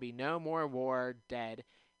 So there will be no more war dead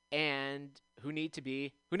and who need to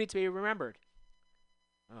be remembered.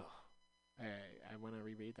 Oh, I want to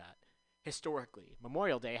reread that. Historically,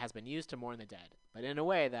 Memorial Day has been used to mourn the dead, but in a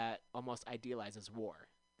way that almost idealizes war.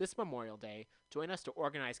 This Memorial Day, join us to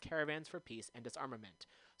organize caravans for peace and disarmament,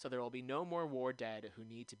 so there will be no more war dead who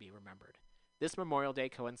need to be remembered. This Memorial Day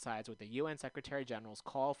coincides with the UN Secretary General's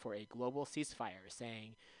call for a global ceasefire,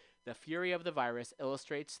 saying, "The fury of the virus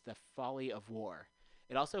illustrates the folly of war."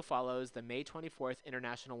 It also follows the May 24th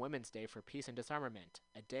International Women's Day for Peace and Disarmament,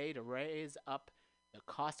 a day to raise up the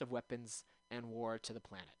cost of weapons and war to the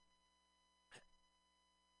planet.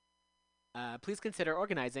 Please consider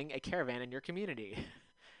organizing a caravan in your community.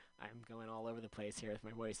 I'm going all over the place here with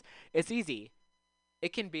my voice. It's easy.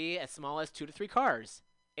 It can be as small as 2 to 3 cars.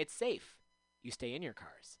 It's safe. You stay in your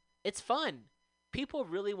cars. It's fun. People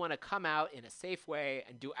really want to come out in a safe way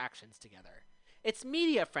and do actions together. It's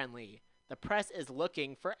media friendly. The press is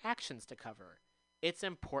looking for actions to cover. It's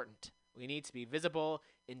important. We need to be visible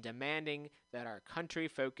in demanding that our country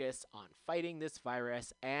focus on fighting this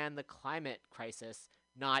virus and the climate crisis,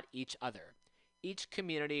 not each other. Each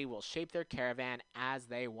community will shape their caravan as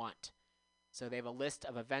they want. So they have a list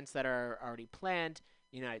of events that are already planned.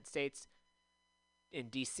 United States, in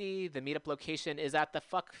D.C., the meetup location is at the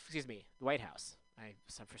White House.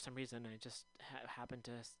 For some reason, I just happened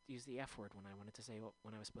to use the F word when I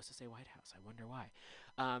was supposed to say White House. I wonder why.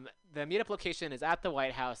 The meetup location is at the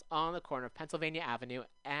White House on the corner of Pennsylvania Avenue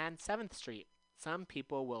and 7th Street. Some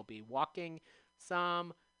people will be walking.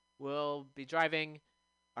 Some will be driving.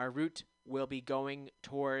 Our route will be going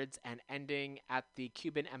towards and ending at the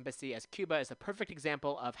Cuban embassy, as Cuba is a perfect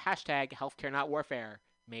example of hashtag healthcare not warfare.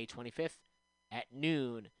 May 25th at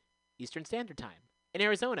noon Eastern Standard Time. In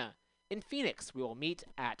Arizona, in Phoenix, we will meet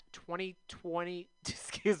at 2020.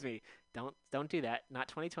 Excuse me. Don't do that. Not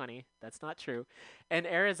 2020. That's not true. In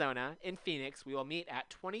Arizona, in Phoenix, we will meet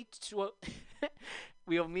at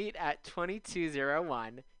we will meet at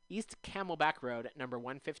 2201 East Camelback Road, number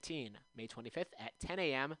 115, May 25th at 10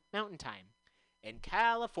 a.m. Mountain Time. In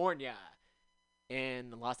California,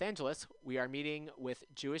 in Los Angeles, we are meeting with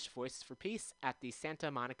Jewish Voices for Peace at the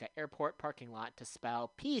Santa Monica Airport parking lot to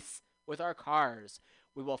spell peace with our cars.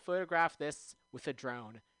 We will photograph this with a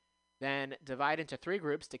drone, then divide into 3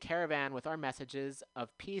 groups to caravan with our messages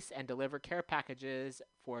of peace and deliver care packages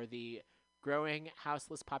for the growing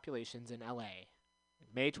houseless populations in LA.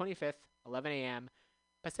 May 25th, 11 a.m.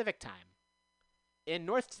 Pacific Time. In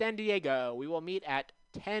North San Diego, we will meet at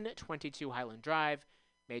 1022 Highland Drive,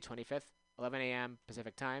 May 25th, 11 a.m.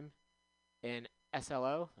 Pacific Time. In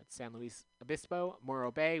SLO, that's San Luis Obispo,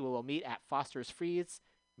 Morro Bay, we will meet at Foster's Freeze,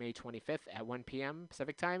 May 25th at 1 p.m.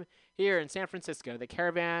 Pacific Time. Here in San Francisco, the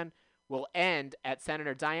caravan will end at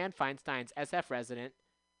Senator Dianne Feinstein's SF resident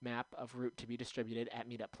map of route to be distributed at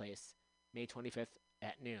Meetup Place, May 25th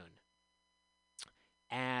at noon.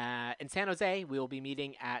 In San Jose, we will be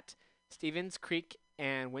meeting at Stevens Creek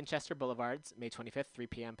and Winchester Boulevards, May 25th, 3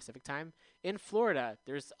 p.m. Pacific Time. In Florida,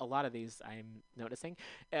 there's a lot of these I'm noticing.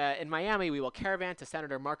 In Miami, we will caravan to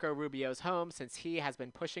Senator Marco Rubio's home since he has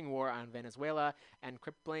been pushing war on Venezuela and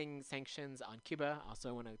crippling sanctions on Cuba.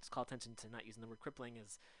 Also want to call attention to not using the word crippling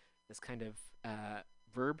as this kind of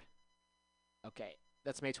verb. Okay,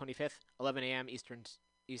 that's May 25th, 11 a.m.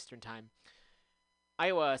 Eastern Time.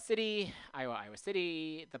 Iowa City.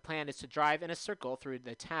 The plan is to drive in a circle through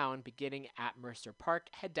the town beginning at Mercer Park,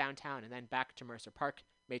 head downtown, and then back to Mercer Park,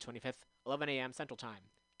 May 25th, 11 a.m. Central Time.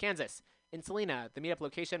 Kansas. In Salina, the meetup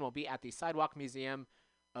location will be at the Sidewalk Museum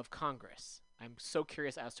of Congress. I'm so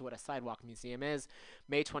curious as to what a sidewalk museum is.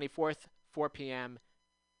 May 24th, 4 p.m.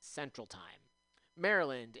 Central Time.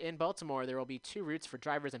 Maryland. In Baltimore, there will be 2 routes for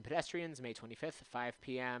drivers and pedestrians, May 25th, 5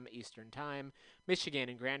 p.m. Eastern Time. Michigan.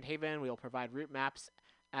 In Grand Haven, we will provide route maps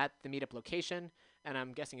at the meetup location, and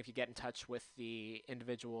I'm guessing if you get in touch with the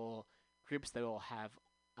individual groups, they will have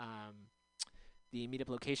the meetup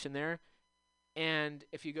location there. And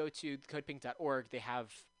if you go to codepink.org, they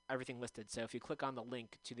have everything listed. So if you click on the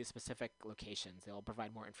link to the specific locations, they'll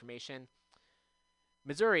provide more information.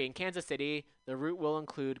 Missouri. In Kansas City, the route will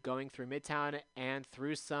include going through Midtown and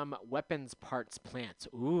through some weapons parts plants.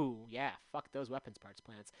 Ooh, yeah, fuck those weapons parts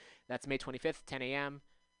plants. That's May 25th, 10 a.m.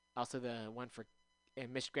 Also the one for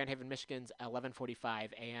Grand Haven, Michigan's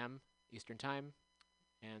 11:45 a.m. Eastern Time.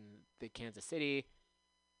 And the Kansas City,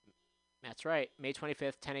 that's right, May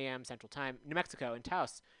 25th, 10 a.m. Central Time. New Mexico. In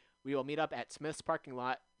Taos, we will meet up at Smith's parking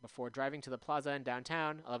lot before driving to the plaza in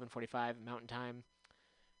downtown, 11:45 Mountain Time.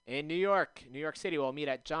 In New York City, we'll meet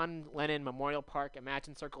at John Lennon Memorial Park,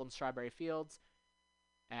 Imagine Circle, and Strawberry Fields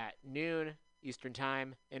at noon Eastern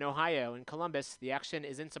Time. In Ohio, in Columbus, the action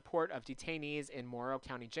is in support of detainees in Morrow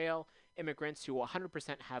County Jail, immigrants who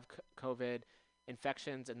 100% have COVID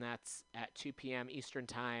infections, and that's at 2 p.m. Eastern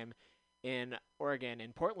Time. In Oregon,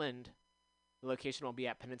 in Portland, the location will be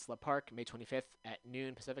at Peninsula Park, May 25th at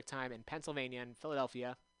noon Pacific Time. In Pennsylvania and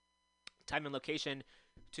Philadelphia, time and location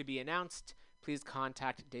to be announced. Please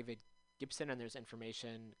contact David Gibson, and there's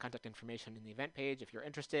contact information in the event page if you're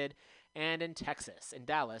interested. And in Texas, in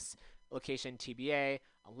Dallas, location TBA,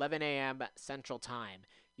 11 a.m. Central Time.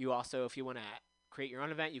 You also, if you want to create your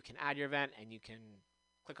own event, you can add your event, and you can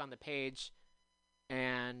click on the page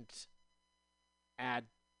and add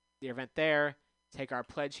the event there. take our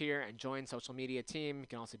pledge here and join social media team, you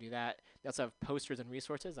can also do that. They also have posters and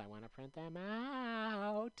resources. I want to print them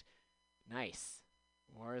out. Nice.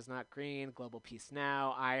 War is not green. Global peace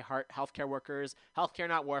now. I heart healthcare workers. Healthcare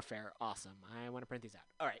not warfare. Awesome. I want to print these out.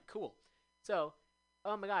 All right, cool. So,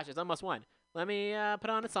 oh my gosh, it's almost 1. Let me put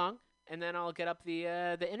on a song, and then I'll get up the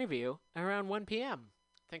interview around 1 p.m.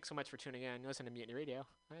 Thanks so much for tuning in. Listen to Mutiny Radio.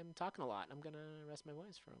 I'm talking a lot. I'm going to rest my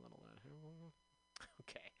voice for a little while.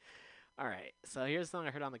 Okay. All right. So here's a song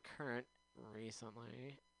I heard on The Current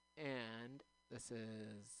recently, and this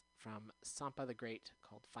is from Sampa the Great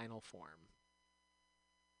called Final Form.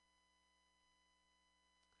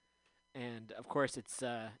 And of course, it's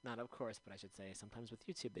not of course, but I should say sometimes with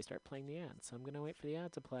YouTube they start playing the ad. So I'm gonna wait for the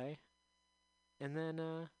ad to play, and then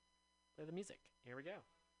play the music. Here we go.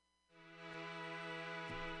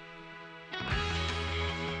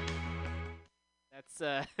 That's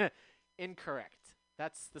incorrect.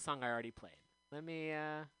 That's the song I already played. Let me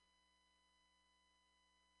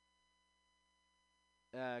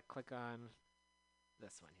click on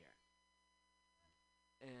this one here,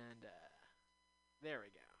 and there we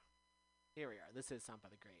go. Here we are. This is Sampa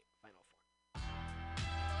the Great, Final Form.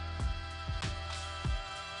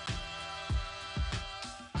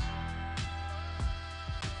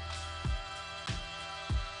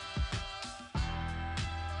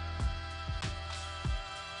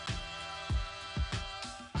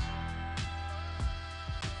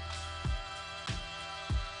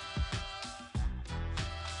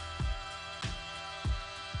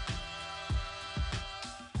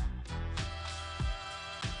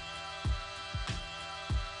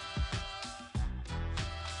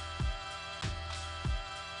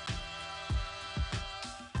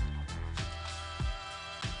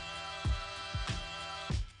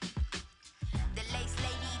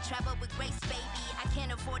 Travel with grace, baby. I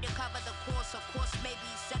can't afford to cover the course. Of course, maybe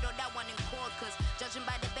settle that one in court. Cause judging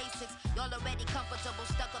by the basics, y'all already comfortable,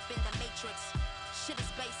 stuck up in the matrix. Shit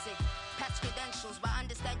is basic, past credentials. But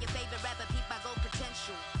understand your favorite rapper, peep my gold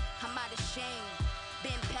potential. I'm out of shame,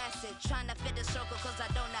 been past it. Trying to fit the circle cause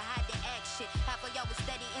I don't know how to act shit. Half of y'all was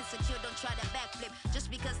steady insecure, don't try to backflip.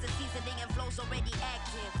 Just because the seasoning and flow's already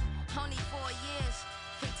active. Only 4 years,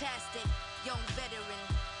 fantastic. Young veteran,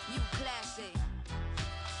 new classic.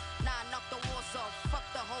 Nah, knock the walls off. Fuck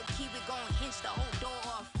the whole key, we gon' hinge the whole door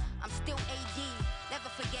off. I'm still AD, never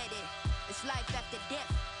forget it. It's life after death,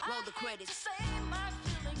 roll the credits. I hate to say my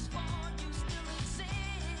feelings for you still exist.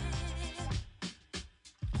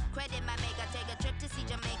 Credit my maker, take a trip to see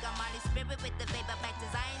Jamaica. Molly spirit with the vapor back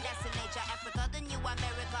design, that's in nature. Africa, the new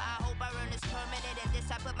America, I hope I earn this permanent. And this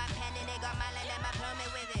I put my pen in it, got my land and my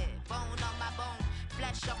permit with it. Bone on my bone,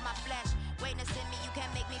 flesh off my flesh. Witness in me, you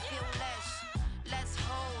can't make me feel less. Let's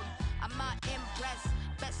hold, I'm not impressed.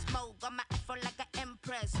 Best mode, got my afro like an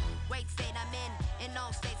empress. Great state I'm in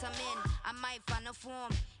all states I'm in. I might find a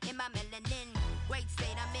form in my melanin. Great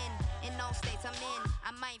state I'm in all states I'm in.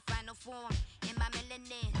 I might find a form in my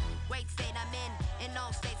melanin. Great state I'm in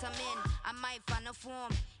all states I'm in. I might find a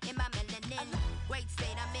form in my melanin. Great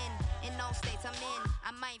state I'm in all states I'm in.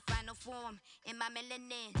 I might find a form in my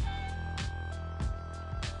melanin.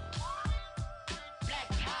 Black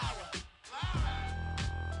power.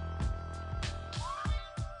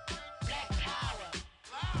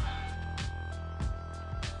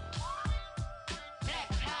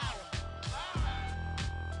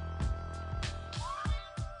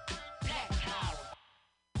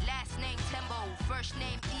 First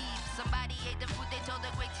name Eve. Somebody ate the food they told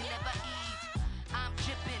the great to never eat. I'm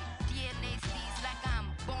dripping, DNA seeds like I'm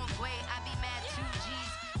born great. I be mad 2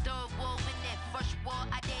 G's. Third war in it, first war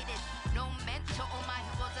I dated. No mentor, all my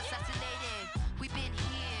heroes assassinated. We been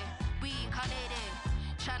here, reincarnated.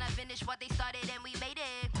 Tryna finish what they started and we made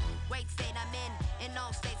it. Great state I'm in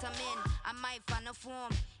all states I'm in. I might find a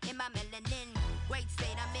form in my melanin. Great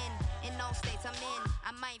state I'm in all states I'm in.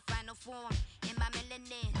 I might find a form in my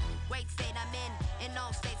melanin. Great state I'm in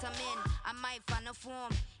all states I'm in. I might find a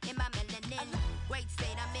form in my melanin. Great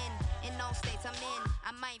state I'm in all states I'm in.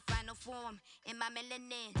 I might find a form in my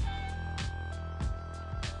melanin.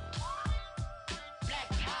 Black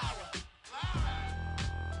power.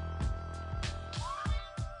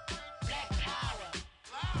 Black power.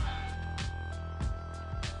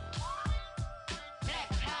 Black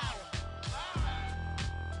power.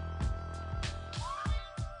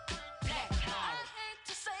 Black power. I hate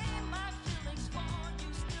to say my feelings for you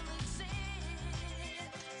still exist.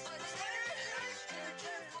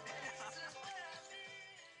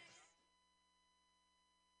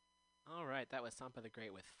 All right, that was Sampa the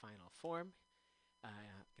Great with Final Form. You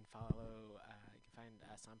can follow, you can find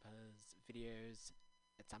Sampa's videos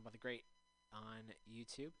at Sampa the Great on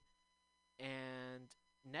YouTube. And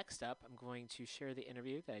next up, I'm going to share the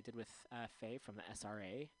interview that I did with Faye from the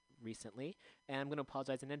SRA recently. And I'm going to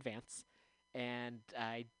apologize in advance. And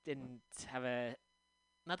I didn't have a,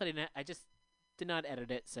 not that I didn't, I just did not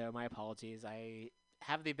edit it, so my apologies. I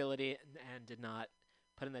have the ability and did not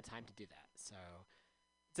put in the time to do that. So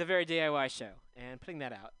it's a very DIY show, and putting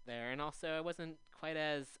that out there. And also, I wasn't quite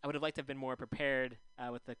as, I would have liked to have been more prepared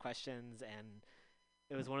with the questions, and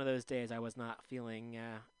it was one of those days I was not feeling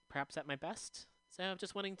perhaps at my best. So I'm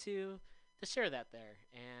just wanting to share that there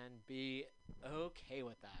and be okay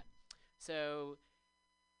with that. So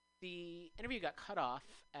the interview got cut off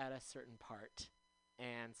at a certain part,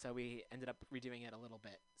 and so we ended up redoing it a little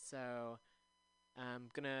bit. So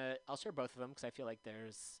I'll share both of them because I feel like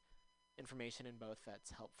there's information in both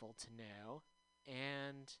that's helpful to know.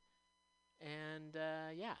 And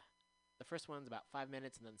yeah, the first one's about 5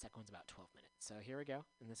 minutes, and then the second one's about 12 minutes. So here we go,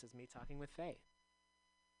 and this is me talking with Faye.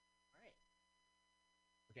 All right.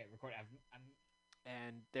 Okay, record.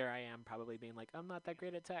 And there I am, probably being like, I'm not that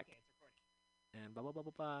great at tech. Okay, it's recording. And blah blah blah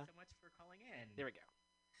blah blah. So much for calling in. There we go.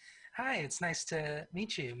 Hi, it's nice to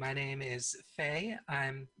meet you. My name is Faye.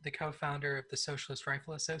 I'm the co-founder of the Socialist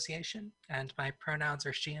Rifle Association, and my pronouns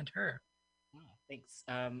are she and her. Oh, thanks.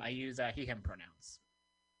 I use he, him pronouns.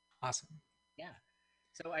 Awesome. Yeah.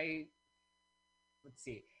 So let's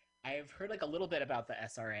see. I've heard like a little bit about the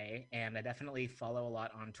SRA, and I definitely follow a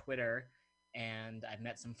lot on Twitter, and I've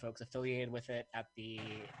met some folks affiliated with it at the,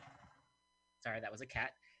 sorry, that was a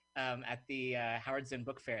cat, at the Howard Zinn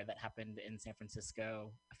Book Fair that happened in San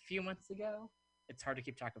Francisco a few months ago. It's hard to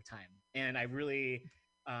keep track of time. And I really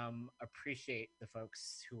appreciate the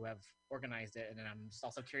folks who have organized it, and I'm just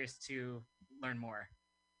also curious to learn more.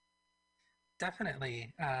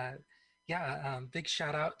 Definitely. Big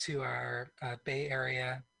shout out to our Bay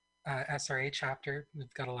Area SRA chapter.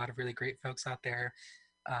 We've got a lot of really great folks out there,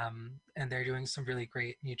 and they're doing some really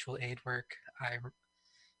great mutual aid work.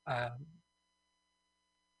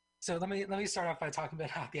 So let me start off by talking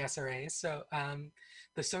about the SRA. So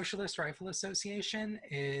the Socialist Rifle Association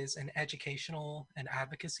is an educational and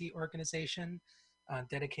advocacy organization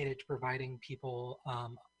dedicated to providing people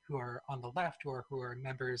who are on the left or who are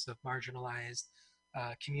members of marginalized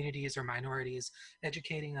communities or minorities,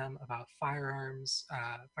 educating them about firearms,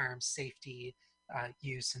 firearms safety,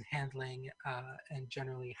 use and handling, and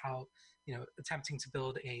generally how, attempting to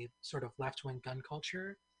build a sort of left-wing gun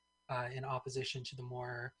culture in opposition to the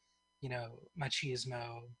more,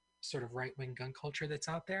 machismo sort of right-wing gun culture that's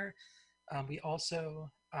out there. We also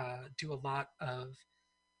do a lot of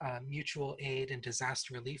mutual aid and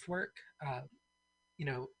disaster relief work.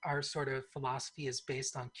 Our sort of philosophy is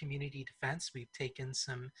based on community defense. We've taken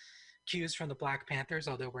some cues from the Black Panthers,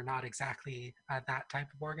 although we're not exactly that type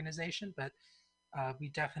of organization, but we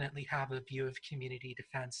definitely have a view of community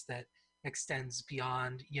defense that extends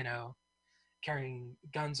beyond, carrying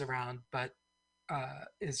guns around, but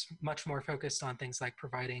is much more focused on things like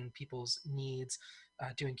providing people's needs,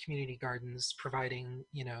 doing community gardens, providing,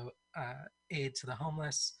 aid to the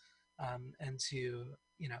homeless, and to,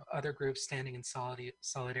 other groups standing in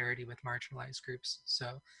solidarity with marginalized groups.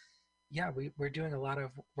 So yeah, we're doing a lot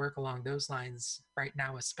of work along those lines right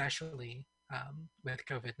now, especially with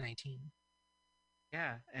COVID-19.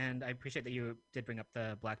 Yeah, and I appreciate that you did bring up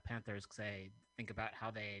the Black Panthers, because I think about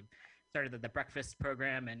how they started the breakfast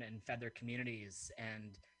program and fed their communities,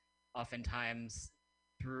 and oftentimes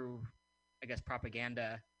through, I guess,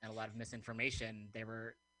 propaganda and a lot of misinformation, they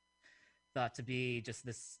were thought to be just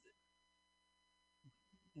this,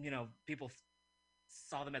 people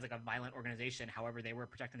saw them as like a violent organization. However, they were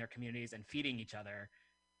protecting their communities and feeding each other.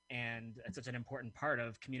 And it's such an important part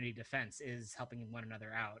of community defense, is helping one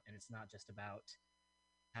another out. And it's not just about,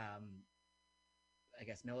 I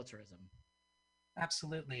guess, militarism.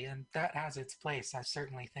 Absolutely, and that has its place. I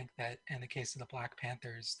certainly think that in the case of the Black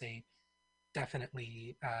Panthers, they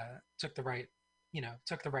definitely took the right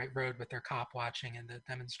road with their cop watching and the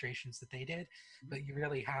demonstrations that they did. But you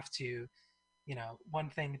really have to, one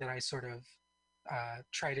thing that I sort of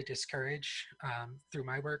try to discourage through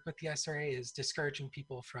my work with the SRA is discouraging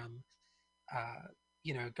people from,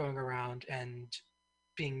 going around and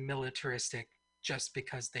being militaristic just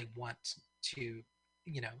because they want to,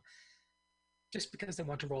 just because they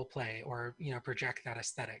want to role play or, project that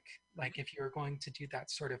aesthetic. Like, if you're going to do that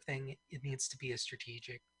sort of thing, it needs to be a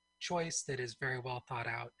strategic choice that is very well thought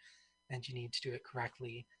out, and you need to do it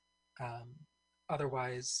correctly.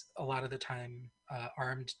 Otherwise, a lot of the time,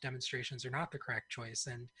 armed demonstrations are not the correct choice,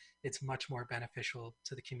 and it's much more beneficial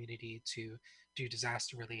to the community to do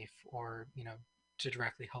disaster relief or, to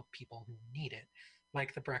directly help people who need it.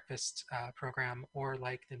 like the breakfast program or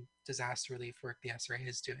like the disaster relief work the SRA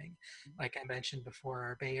is doing. Like I mentioned before,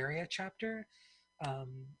 our Bay Area chapter,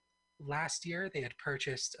 last year they had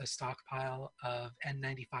purchased a stockpile of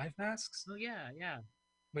N95 masks. Oh yeah, yeah.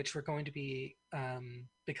 Which were going to be,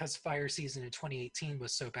 because fire season in 2018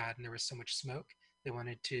 was so bad and there was so much smoke, they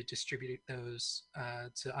wanted to distribute those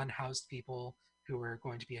to unhoused people who were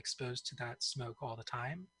going to be exposed to that smoke all the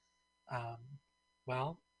time.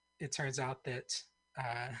 Well, it turns out that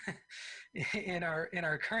in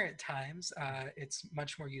our current times, it's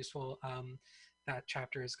much more useful. That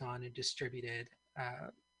chapter has gone and distributed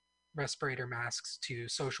respirator masks to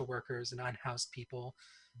social workers and unhoused people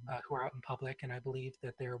who are out in public, and I believe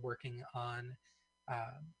that they're working on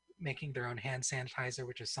making their own hand sanitizer,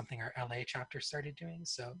 which is something our LA chapter started doing.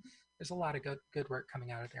 So there's a lot of good work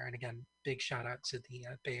coming out of there. And again, big shout out to the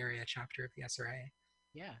Bay Area chapter of the SRA.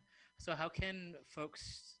 Yeah. So how can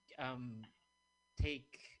folks I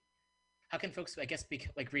guess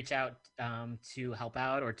reach out to help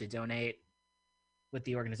out or to donate with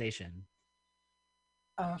the organization?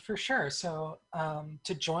 For sure. So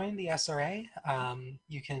to join the SRA,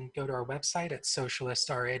 you can go to our website at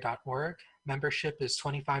socialistra.org. Membership is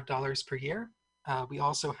 $25 per year. We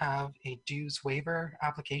also have a dues waiver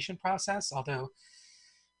application process, although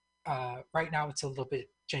right now it's a little bit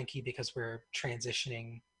janky because we're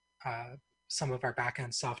transitioning some of our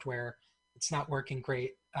backend software. It's not working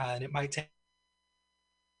great, and it might take.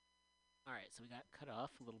 All right, so we got cut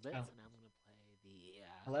off a little bit, so now I'm going to play the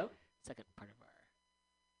Hello? second part of our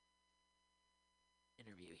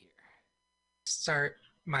interview here. Start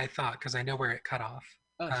my thought because I know where it cut off.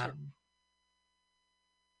 Oh, sure.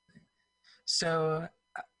 So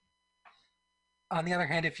on the other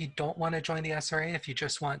hand, if you don't want to join the SRA, if you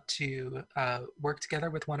just want to work together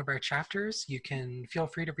with one of our chapters, you can feel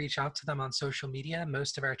free to reach out to them on social media.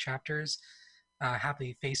 Most of our chapters have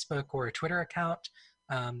a Facebook or a Twitter account.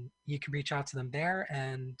 You can reach out to them there,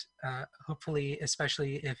 and hopefully,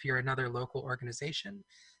 especially if you're another local organization,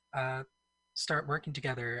 start working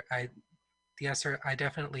together. I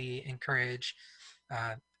definitely encourage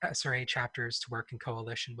SRA chapters to work in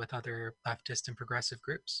coalition with other leftist and progressive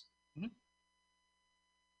groups. Mm-hmm.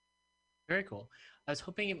 Very cool. I was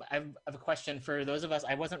hoping, I have a question for those of us.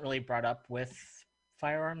 I wasn't really brought up with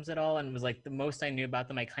firearms at all, and was like the most I knew about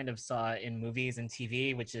them I kind of saw in movies and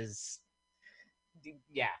TV, which is,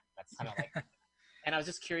 yeah, that's kind of like. And I was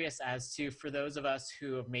just curious as to, for those of us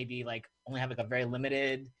who maybe like only have like a very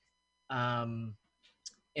limited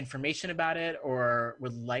information about it, or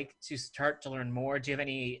would like to start to learn more, do you have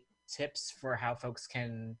any tips for how folks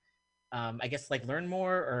can, I guess, like learn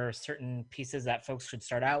more, or certain pieces that folks should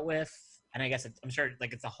start out with? And I guess I'm sure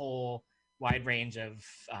like it's a whole wide range of,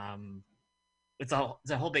 it's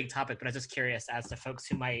a whole big topic, but I was just curious as to folks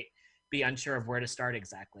who might be unsure of where to start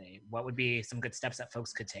exactly. What would be some good steps that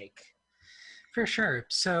folks could take? For sure.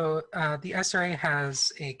 So the SRA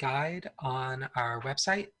has a guide on our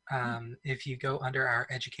website. If you go under our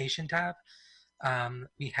education tab,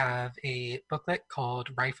 we have a booklet called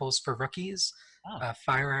Rifles for Rookies, a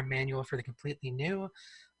firearm manual for the completely new.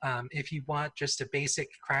 If you want just a basic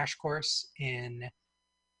crash course in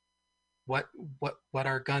what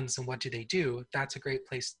are guns and what do they do, that's a great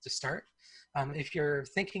place to start. If you're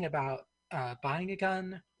thinking about buying a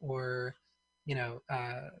gun, or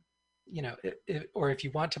or if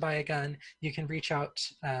you want to buy a gun, you can reach out.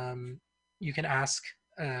 You can ask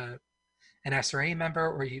an SRA member,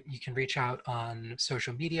 or you can reach out on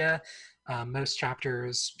social media. Most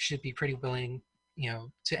chapters should be pretty willing,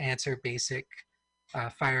 to answer basic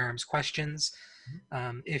firearms questions.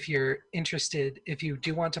 If you're interested, if you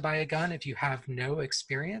do want to buy a gun, if you have no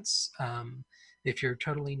experience, if you're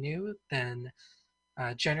totally new, then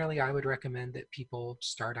generally I would recommend that people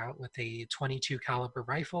start out with a 22 caliber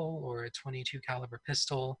rifle or a 22 caliber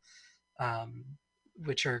pistol,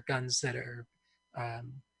 which are guns that are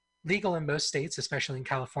legal in most states, especially in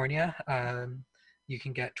California. You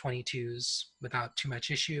can get 22s without too much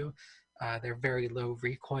issue. They're very low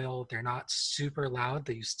recoil. They're not super loud,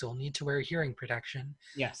 but you still need to wear hearing protection.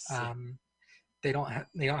 Yes. They don't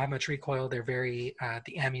have much recoil. They're very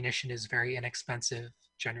the ammunition is very inexpensive.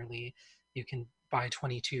 Generally, you can buy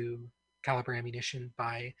 22 caliber ammunition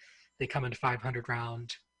they come in 500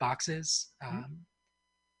 round boxes,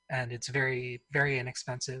 and it's very, very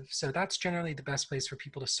inexpensive. So that's generally the best place for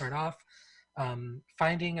people to start off.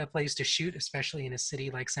 Finding a place to shoot, especially in a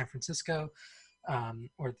city like San Francisco,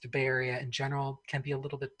 or the Bay Area in general, can be a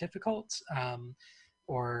little bit difficult,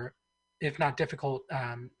 or if not difficult,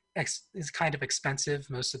 is kind of expensive.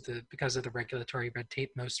 Because of the regulatory red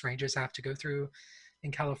tape most ranges have to go through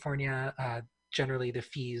in California. generally the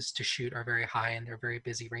fees to shoot are very high and they're very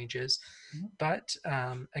busy ranges. Mhm. But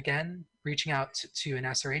again, reaching out to an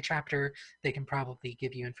SRA chapter, they can probably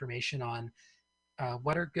give you information on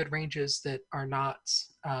what are good ranges that are not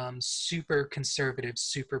super conservative,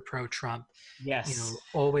 super pro-Trump. Yes.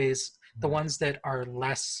 Always the ones that are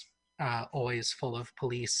less always full of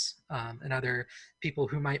police and other people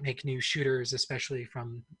who might make new shooters, especially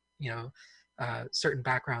from certain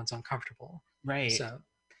backgrounds, uncomfortable. Right. So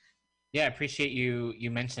Yeah, I appreciate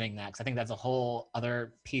you mentioning that, because I think that's a whole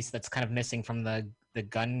other piece that's kind of missing from the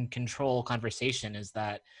gun control conversation, is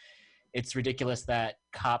that it's ridiculous that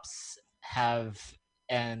the cops have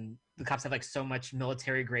like so much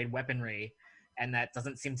military grade weaponry, and that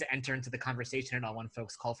doesn't seem to enter into the conversation at all when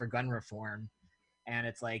folks call for gun reform. And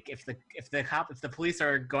it's like, if the police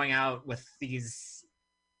are going out with these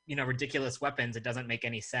ridiculous weapons, it doesn't make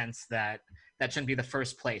any sense that shouldn't be the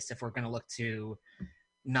first place if we're going to look to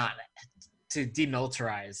not to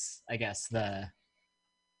demilitarize, I guess, the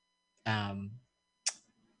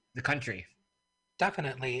country.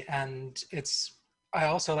 definitely. And I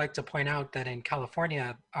also like to point out that in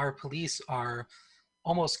California, our police are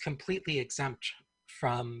almost completely exempt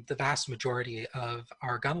from the vast majority of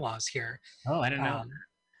our gun laws here. Oh, I don't know.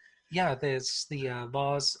 Yeah, there's the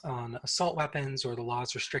laws on assault weapons, or the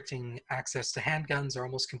laws restricting access to handguns are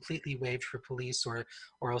almost completely waived for police, or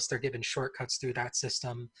else they're given shortcuts through that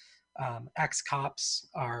system. Ex-cops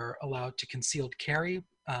are allowed to concealed carry,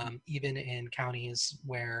 even in counties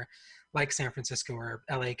where, like San Francisco or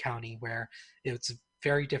LA County, where it's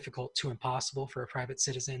very difficult to impossible for a private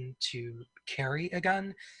citizen to carry a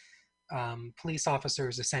gun. Police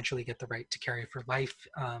officers essentially get the right to carry for life,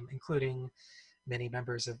 including many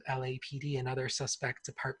members of LAPD and other suspect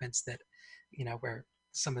departments that, where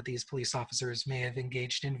some of these police officers may have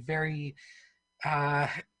engaged in very,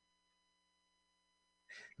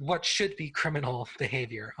 what should be criminal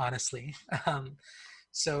behavior, honestly.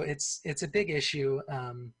 So it's a big issue.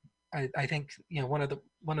 I think one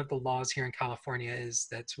of the laws here in California is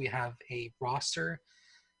that we have a roster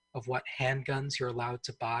of what handguns you're allowed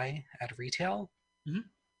to buy at retail.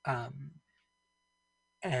 Mm-hmm.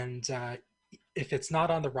 And if it's not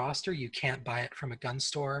on the roster, you can't buy it from a gun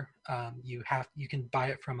store. You can buy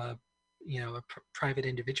it from a private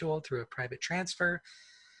individual through a private transfer,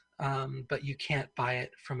 but you can't buy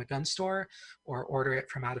it from a gun store or order it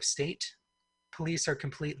from out of state. Police are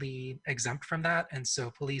completely exempt from that, and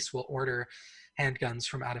so police will order handguns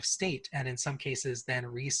from out of state, and in some cases then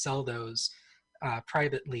resell those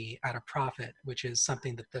privately at a profit, which is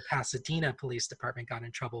something that the Pasadena Police Department got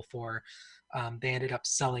in trouble for. They ended up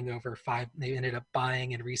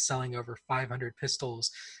buying and reselling over 500 pistols,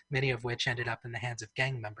 many of which ended up in the hands of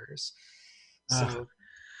gang members. So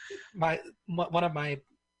one of my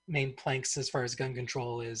main planks as far as gun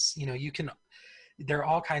control is, there are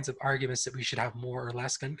all kinds of arguments that we should have more or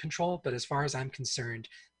less gun control, but as far as I'm concerned,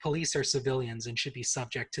 police are civilians and should be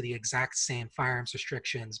subject to the exact same firearms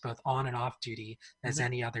restrictions, both on and off duty, as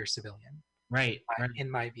any other civilian. Right.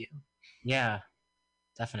 In my view. Yeah,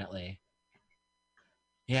 definitely.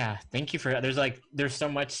 Yeah, thank you for that. There's so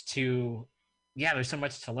much to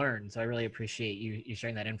learn. So I really appreciate you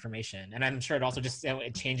sharing that information. And I'm sure it also just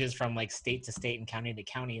it changes from like state to state and county to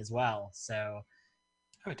county as well. So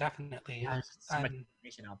oh, definitely. There's so much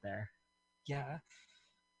information out there. Yeah.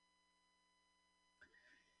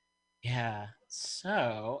 Yeah.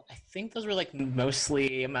 So I think those were like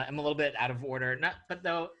mostly. I'm a little bit out of order. But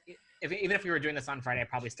though, even if we were doing this on Friday, I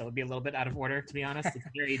probably still would be a little bit out of order, to be honest. It's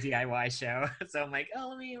a very DIY show, so I'm like, oh,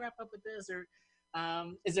 let me wrap up with this. Or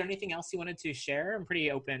is there anything else you wanted to share? I'm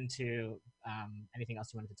pretty open to anything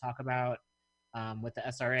else you wanted to talk about with the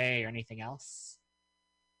SRA or anything else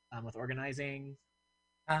with organizing.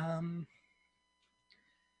 I'm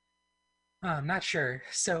not sure.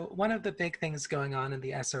 So one of the big things going on in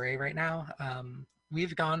the SRA right now,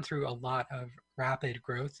 we've gone through a lot of rapid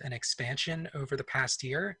growth and expansion over the past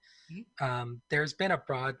year. Mm-hmm. There's been a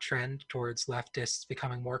broad trend towards leftists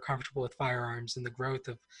becoming more comfortable with firearms and the growth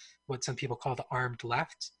of what some people call the armed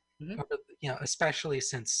left, especially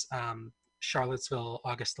since Charlottesville,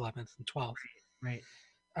 August 11th and 12th. Right.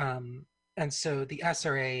 And so the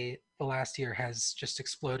SRA the last year has just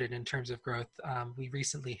exploded in terms of growth. We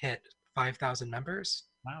recently hit 5,000 members.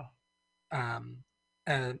 Wow.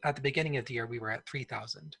 And at the beginning of the year, we were at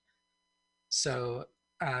 3,000. So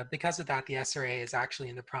because of that, the SRA is actually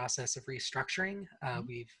in the process of restructuring.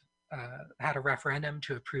 We've had a referendum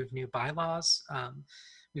to approve new bylaws.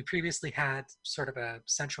 We previously had sort of a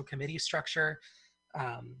central committee structure.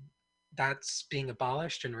 That's being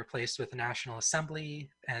abolished and replaced with a National Assembly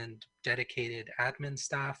and dedicated admin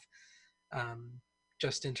staff.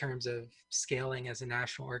 just in terms of scaling as a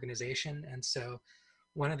national organization. And so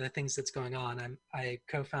one of the things that's going on, I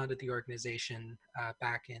co-founded the organization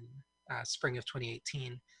back in spring of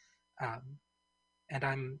 2018, um,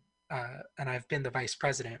 and I've been the vice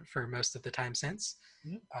president for most of the time since.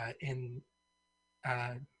 In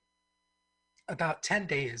about 10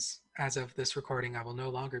 days as of this recording, I will no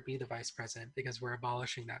longer be the vice president because we're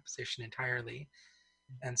abolishing that position entirely.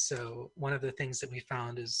 And so one of the things that we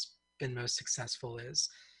found has been most successful is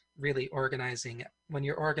really organizing. When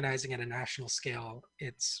you're organizing at a national scale,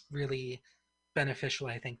 it's really beneficial,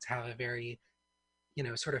 I think, to have a very,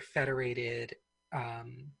 sort of federated,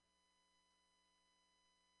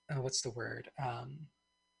 what's the word?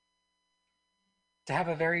 To have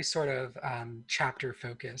a very sort of chapter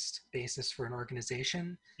focused basis for an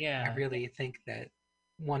organization. Yeah. I really think that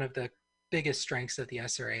one of the biggest strengths of the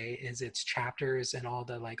SRA is its chapters and all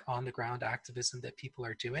the like on the ground activism that people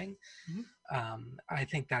are doing. I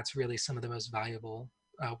think that's really some of the most valuable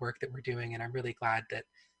work that we're doing, and I'm really glad that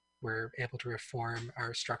we're able to reform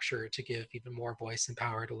our structure to give even more voice and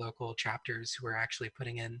power to local chapters who are actually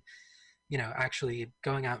putting in, actually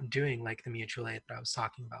going out and doing like the mutual aid that I was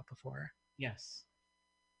talking about before. Yes.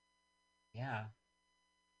 Yeah.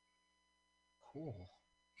 Cool.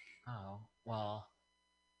 Oh, well.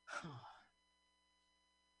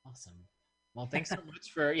 Awesome. Well, thanks so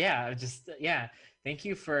much for, thank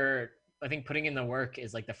you for, I think putting in the work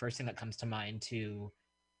is like the first thing that comes to mind to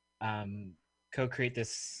co-create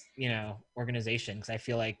this, organization. Because I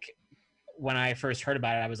feel like when I first heard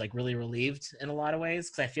about it, I was like really relieved in a lot of ways.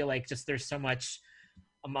 Because I feel like just there's so much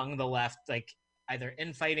among the left, like either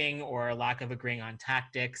infighting or lack of agreeing on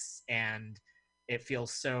tactics. And it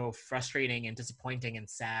feels so frustrating and disappointing and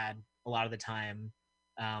sad a lot of the time.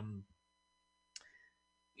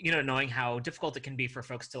 Knowing how difficult it can be for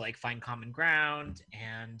folks to like find common ground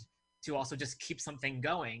and to also just keep something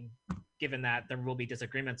going, given that there will be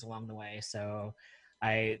disagreements along the way. So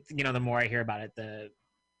the more I hear about it, the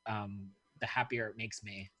happier it makes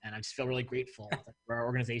me. And I just feel really grateful for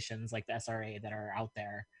organizations like the SRA that are out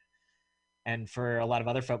there. And for a lot of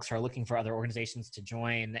other folks who are looking for other organizations to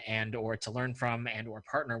join and or to learn from and or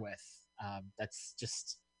partner with, that's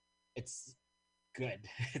just, it's good.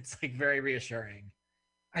 It's like very reassuring.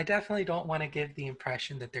 I definitely don't want to give the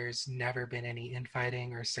impression that there's never been any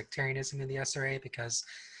infighting or sectarianism in the SRA, because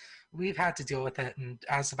we've had to deal with it. And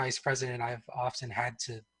as the vice president, I've often had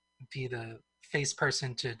to be the face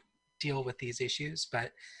person to deal with these issues.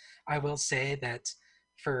 But I will say that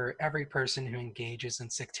for every person who engages in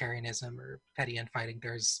sectarianism or petty infighting,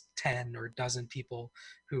 there's 10 or a dozen people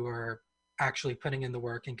who are actually putting in the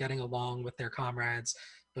work and getting along with their comrades,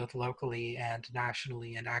 both locally and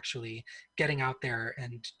nationally, and actually getting out there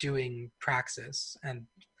and doing praxis. And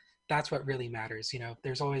that's what really matters.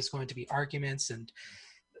 There's always going to be arguments and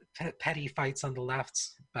petty fights on the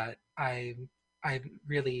left, but I'm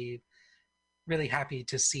really, really happy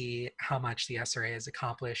to see how much the SRA has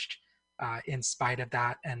accomplished in spite of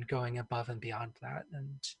that and going above and beyond that.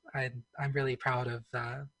 And I'm really proud of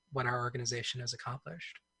what our organization has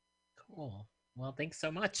accomplished. Cool. Well, thanks so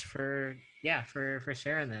much for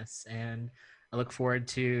sharing this, and I look forward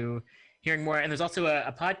to hearing more. And there's also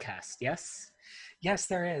a podcast, yes? Yes,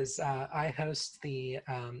 there is. I host the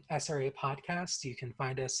SRA podcast. You can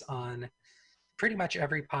find us on pretty much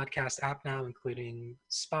every podcast app now, including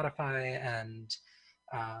Spotify and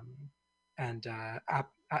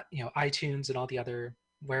iTunes and all the other,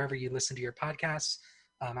 wherever you listen to your podcasts.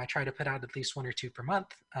 I try to put out at least one or two per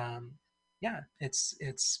month.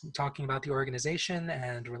 It's talking about the organization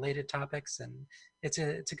and related topics, and it's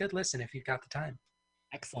a good listen if you've got the time.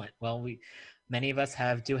 Excellent. Well, many of us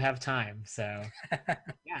do have time, so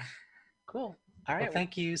yeah, cool. All right. Well,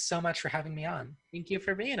 thank you so much for having me on. Thank you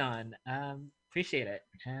for being on. Appreciate it,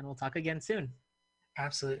 and we'll talk again soon.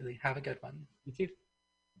 Absolutely. Have a good one. You too.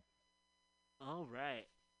 All right.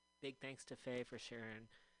 Big thanks to Faye for sharing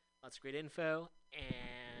lots of great info.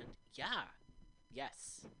 And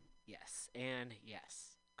yes.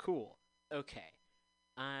 Cool. Okay.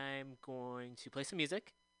 I'm going to play some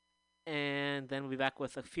music, and then we'll be back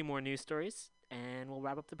with a few more news stories, and we'll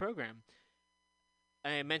wrap up the program.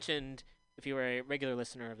 I mentioned if you were a regular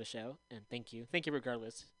listener of the show, and thank you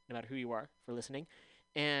regardless, no matter who you are, for listening.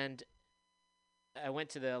 And I went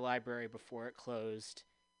to the library before it closed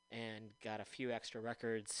and got a few extra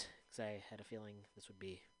records because I had a feeling this would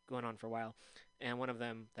be going on for a while. And one of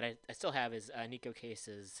them that I still have is Nico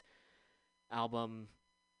Case's album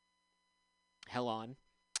Hell On.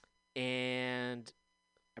 And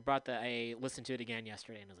I listened to it again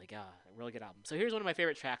yesterday and I was like, a really good album. So here's one of my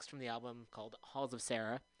favorite tracks from the album called Halls of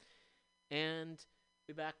Sarah. And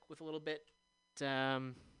we'll be back with a little bit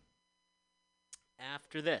after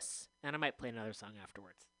this, and I might play another song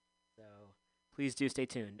afterwards. So please do stay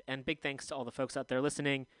tuned. And big thanks to all the folks out there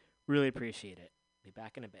listening. Really appreciate it. Be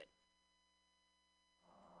back in a bit.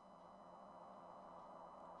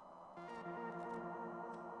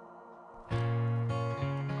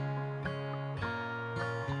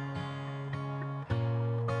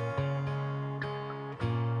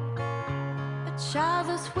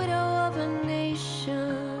 Childless widow of a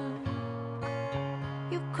nation,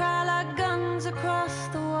 you cry like guns across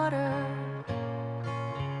the water.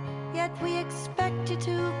 Yet we expect you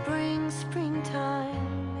to bring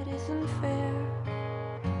springtime. It isn't fair.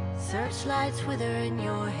 Searchlights wither in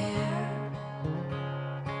your hair.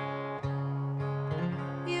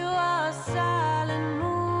 You are a silent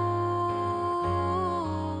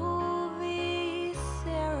movie,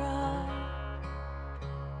 Sarah.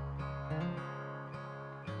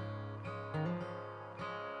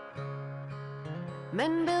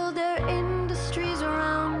 Men build their industries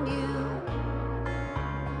around you,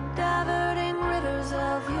 diverting rivers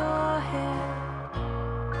of your hair.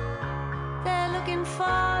 They're looking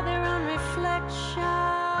for their own reflection.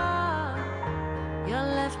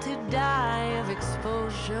 You're left to die of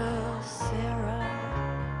exposure, Sarah.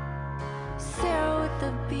 Sarah with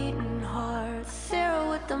the beating heart, Sarah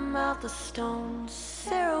with the mouth of stone,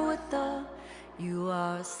 Sarah with the... You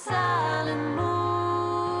are a silent movie,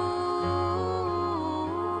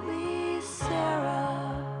 Sarah.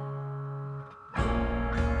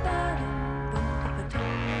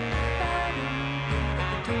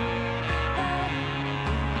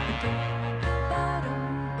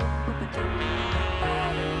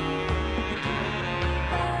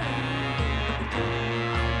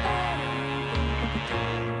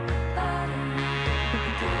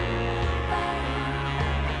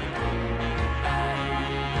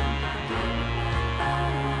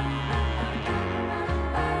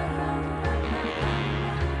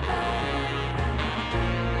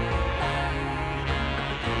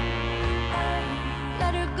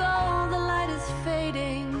 Let her go, the light is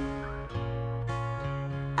fading.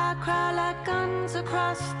 I cry like guns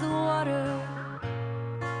across the water.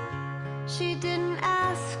 She didn't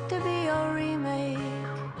ask to be your remake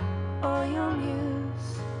or your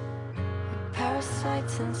muse.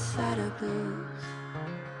 Parasites inside her blues.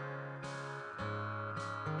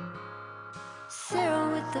 Sarah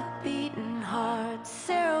with the beating heart,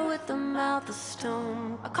 Sarah with the mouth of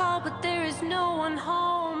stone. I call but there is no one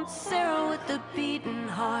home. Sarah with the beating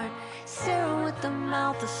heart, Sarah with the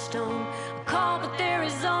mouth of stone. I call but there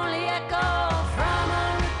is only echo from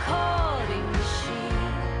a recording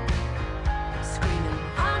machine. Screaming,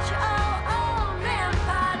 aren't you all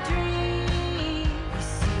vampire dream? You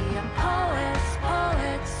see, I'm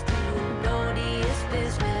poets doing odious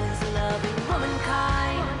business, loving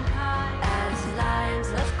womankind as lions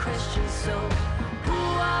love Christians. So who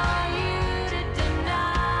are you to deny?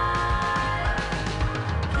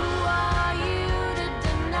 Who are you to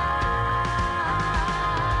deny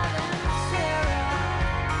them, Sarah?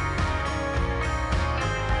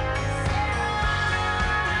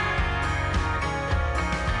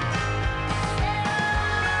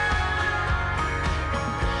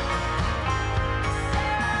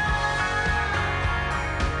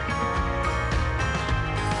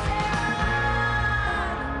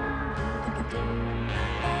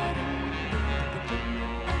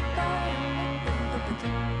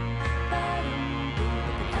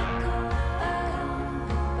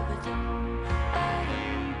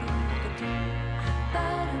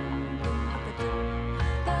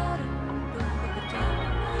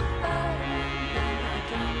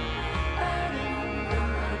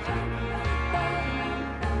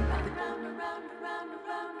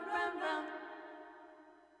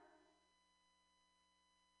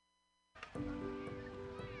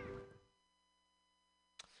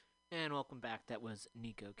 And welcome back. That was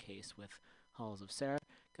Nico Case with Halls of Sarah.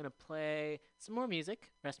 Gonna play some more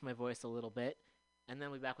music, rest my voice a little bit, and then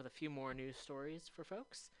we'll be back with a few more news stories for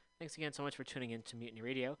folks. Thanks again so much for tuning in to Mutiny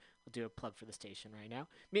Radio. I'll do a plug for the station right now.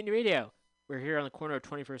 Mutiny Radio. We're here on the corner of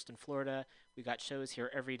 21st and Florida. We got shows here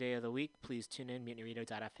every day of the week. Please tune in,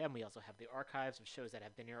 mutinyradio.fm. We also have the archives of shows that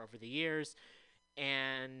have been here over the years.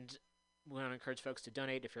 And we want to encourage folks to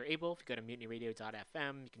donate if you're able. If you go to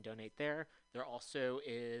mutinyradio.fm, you can donate there. There also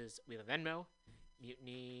is, we have a Venmo,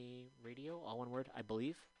 Mutiny Radio, all one word, I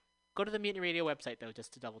believe. Go to the Mutiny Radio website, though,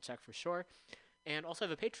 just to double check for sure. And also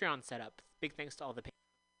have a Patreon set up. Big thanks to all the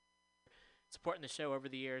supporting the show over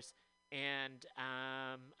the years. And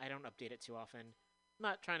I don't update it too often. I'm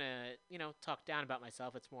not trying to, talk down about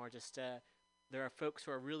myself. It's more just there are folks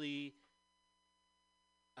who are really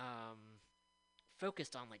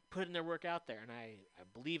focused on like putting their work out there, and I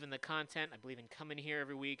believe in the content. I believe in coming here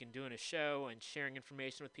every week and doing a show and sharing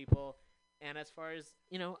information with people. And as far as,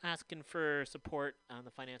 asking for support on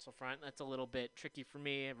the financial front, that's a little bit tricky for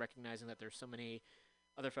me, recognizing that there's so many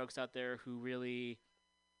other folks out there who really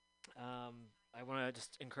I want to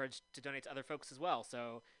just encourage to donate to other folks as well.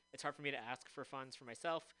 So it's hard for me to ask for funds for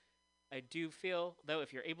myself. I do feel, though,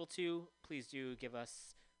 if you're able to, please do give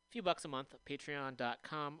us a few bucks a month at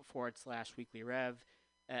patreon.com/weeklyrev.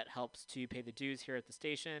 That helps to pay the dues here at the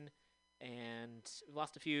station. And we've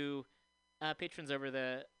lost a few patrons over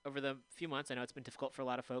the few months. I know it's been difficult for a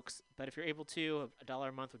lot of folks, but if you're able to, $1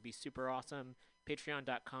 a month would be super awesome.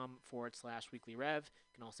 Patreon.com/weeklyrev.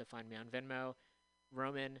 You can also find me on Venmo.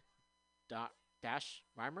 Roman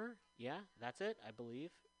Reimer. Yeah, that's it, I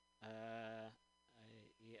believe.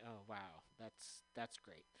 Oh wow, that's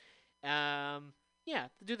great. Yeah,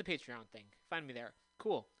 do the Patreon thing. Find me there.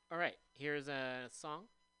 Cool. All right, here's a song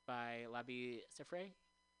by Labi Sifre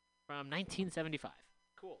from 1975.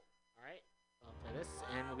 Cool. All right, I'll play this,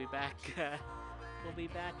 and we'll be back. We'll be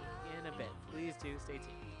back in a bit. Please do stay tuned.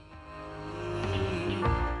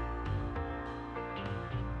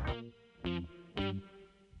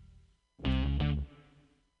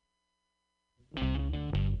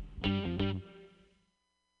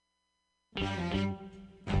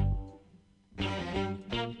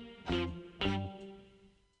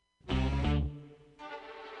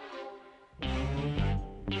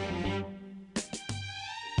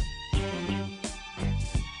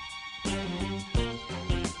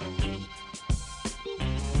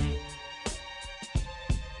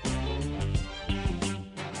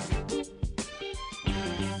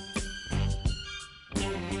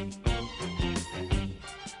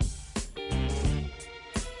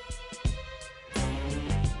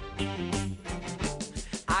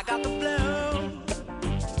 I got the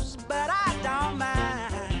blues, but I don't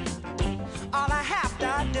mind. All I have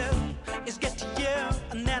to do is get to you,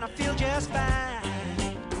 and then I feel just fine.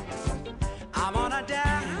 I'm on a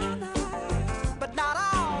down, but not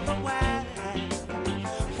all the way.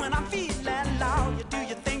 When I'm feeling low, you do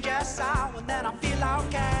your thing just so, and then I feel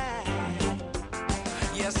okay.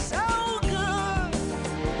 You're so good,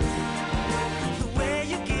 the way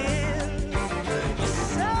you give. You're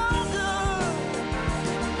so good.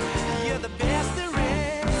 You're the best there is.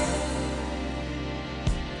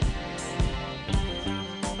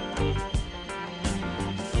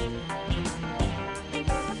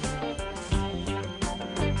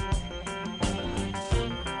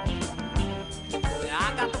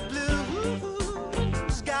 I got the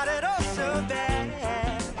blues, got it all so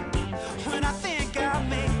bad. When I think of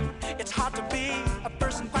me, it's hard to be a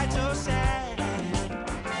person quite so sad.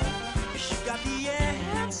 You got the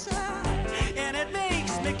answer, and it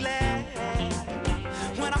makes me glad.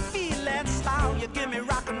 When I'm feeling slow, you give me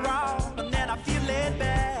rock and roll, and then I feel it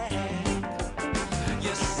back.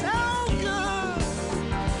 You're so good,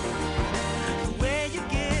 the way you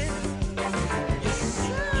give. You're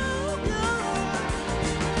so good,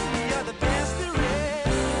 you're the best there is.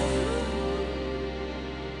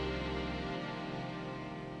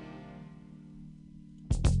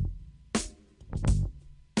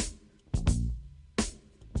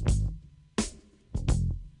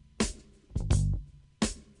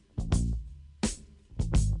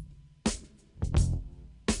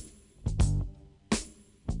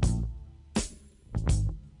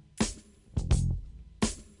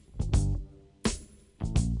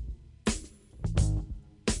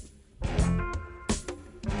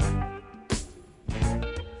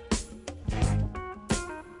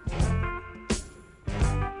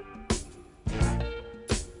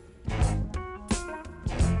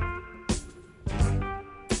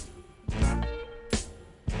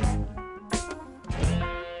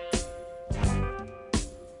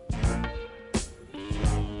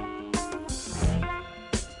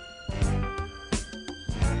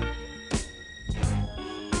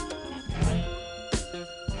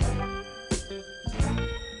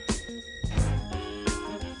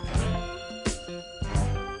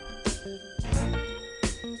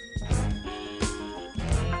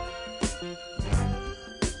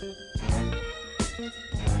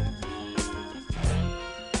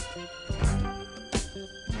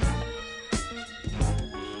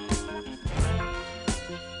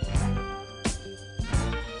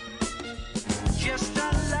 Just a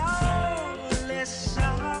lonely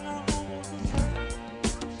song,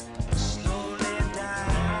 slowly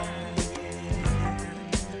dying.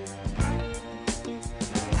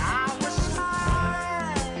 I was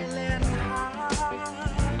smiling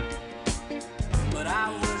hard, but I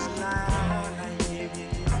was lying.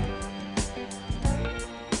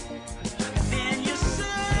 Then you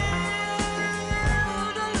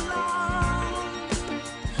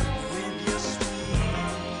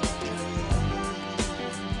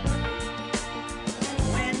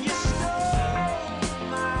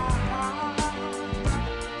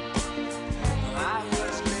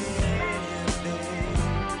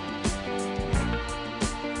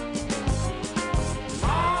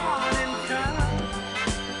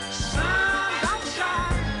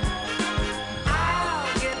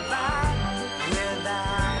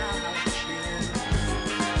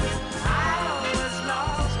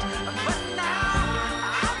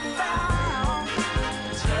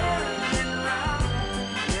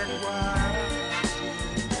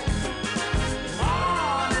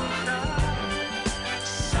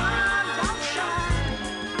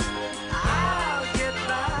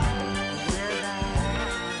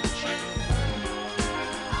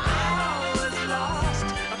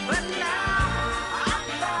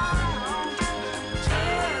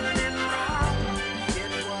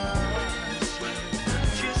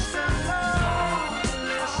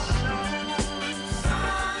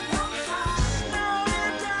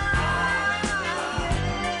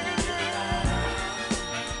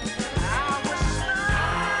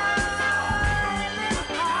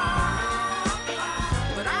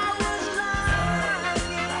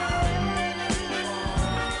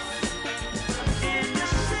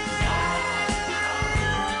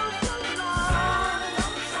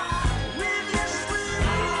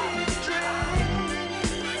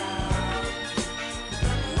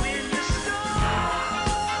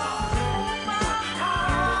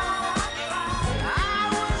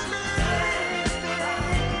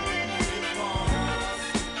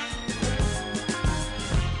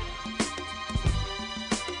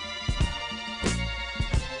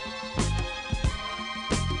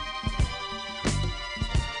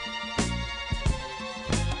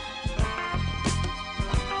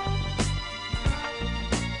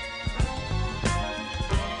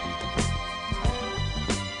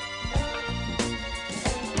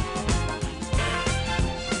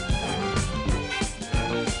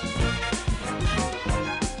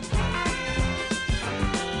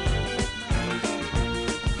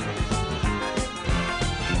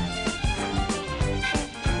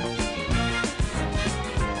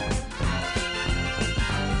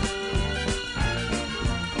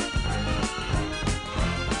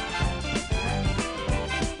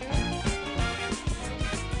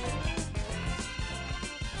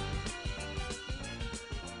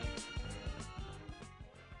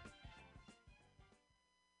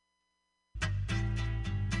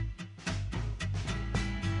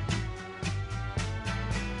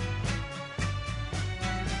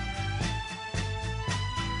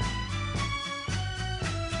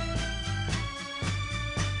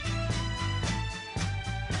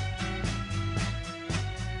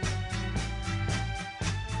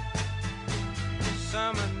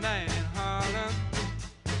summer night in Harlem.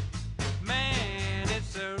 Man,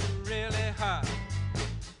 it's really hot.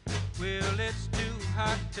 Well, it's too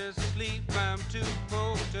hot to sleep. I'm too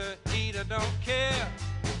poor to eat. I don't care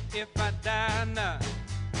if I die or not.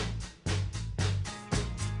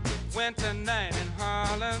 Winter night in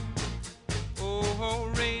Harlem.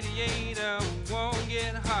 Oh, radiator won't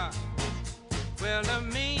get hot. Well, the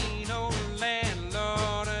mean old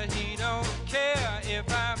landlord, he don't care if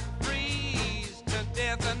I freeze to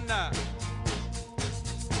death or not.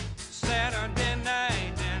 Saturday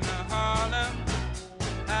night in Harlem,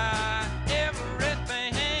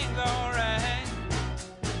 everything's alright.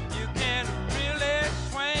 You can really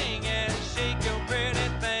swing and shake your pretty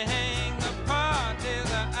thing. The parties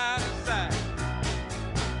are out of sight.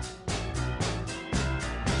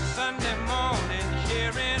 Sunday morning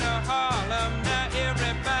here in Harlem, now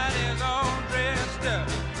everybody's all dressed up.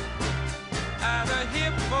 The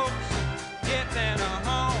hip folks getting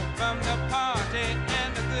home from the party,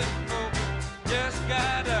 and the good folks just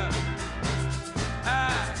got up.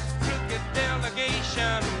 Crooked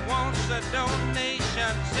delegation wants a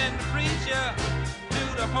donation. Send the preacher to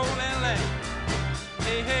the Holy Land.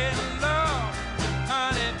 Hey, hey, Lord,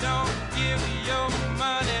 honey, don't give your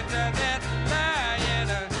money to that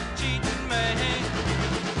lying, cheating man.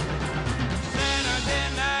 Saturday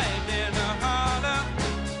night in Harlem,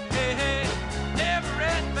 hey, hey,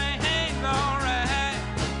 everything's alright.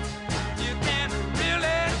 You can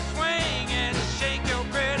really swing and shake your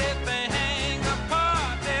pretty thing. The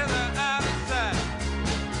parties are out of sight.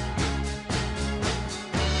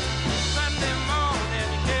 Sunday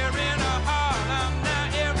morning here in Harlem, now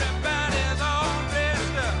everybody's all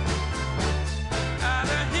dressed up.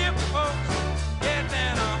 The hip folks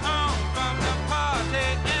getting home from the party,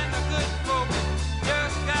 and the good folks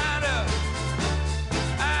just got up.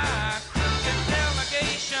 Crooked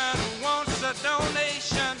delegation wants a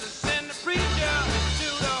donation to send the preacher to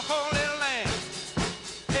the Holy Land.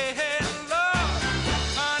 Hey, hey, Lord,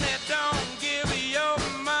 honey, don't give your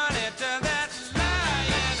money to that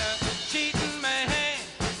lying, cheating man. Hey,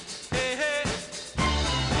 hey, hey, hey,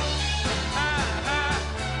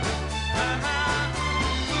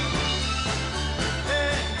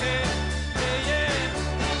 hey, yeah.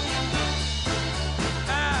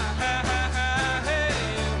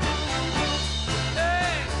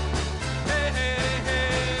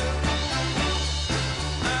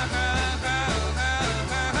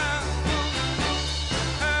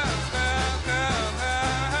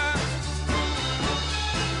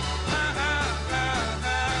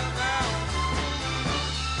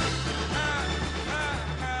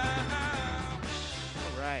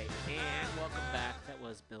 All right, and welcome back. That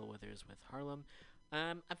was Bill Withers with Harlem.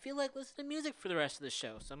 I feel like listening to music for the rest of the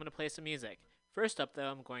show, so I'm going to play some music. First up, though,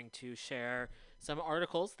 I'm going to share some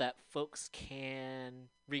articles that folks can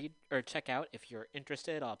read or check out if you're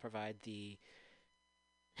interested. I'll provide the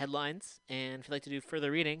headlines, and if you'd like to do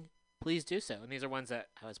further reading, please do so. And these are ones that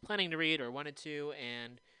I was planning to read or wanted to,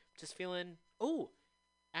 and just feeling,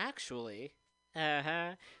 actually,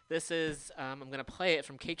 this is, I'm going to play it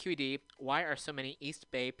from KQED. Why are so many East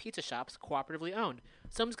Bay pizza shops cooperatively owned?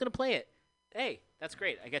 So I'm just going to play it. Hey, that's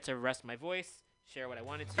great. I get to rest my voice, share what I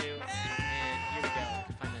wanted to, and here we go. You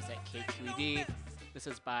can find this at KQED. This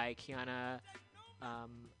is by Kiana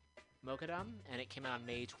Mokadam, and it came out on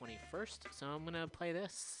May 21st. So I'm going to play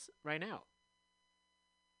this right now.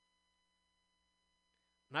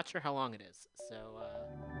 I'm not sure how long it is, so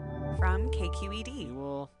from KQED.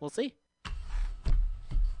 We'll see.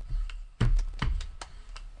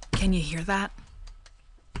 Can you hear that?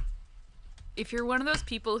 If you're one of those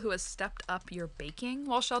people who has stepped up your baking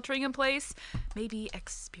while sheltering in place, maybe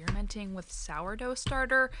experimenting with sourdough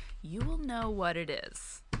starter, you will know what it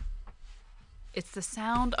is. It's the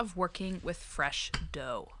sound of working with fresh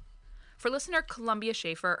dough. For listener Columbia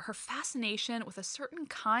Schaefer, her fascination with a certain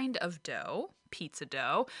kind of dough, pizza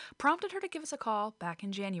dough, prompted her to give us a call back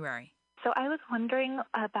in January. So I was wondering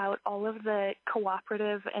about all of the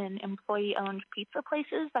cooperative and employee-owned pizza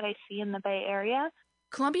places that I see in the Bay Area.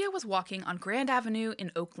 Columbia was walking on Grand Avenue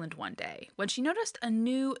in Oakland one day when she noticed a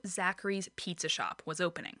new Zachary's Pizza Shop was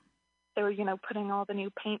opening. They were, putting all the new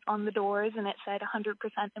paint on the doors, and it said 100%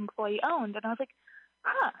 employee-owned. And I was like,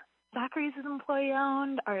 Zachary's is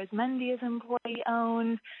employee-owned, Arizmendi is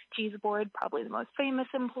employee-owned, Cheese Board, probably the most famous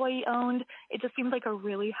employee-owned. It just seems like a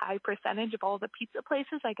really high percentage of all the pizza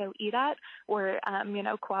places I go eat at were,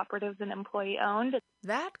 cooperatives and employee-owned.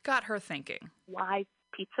 That got her thinking. Why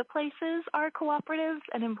pizza places are cooperatives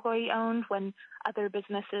and employee-owned when other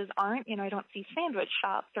businesses aren't? I don't see sandwich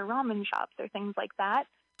shops or ramen shops or things like that.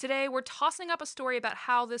 Today, we're tossing up a story about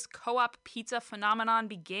how this co-op pizza phenomenon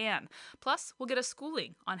began. Plus, we'll get a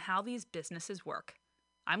schooling on how these businesses work.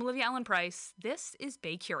 I'm Olivia Allen Price. This is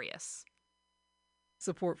Bay Curious.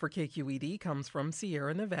 Support for KQED comes from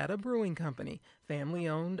Sierra Nevada Brewing Company,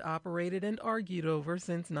 family-owned, operated, and argued over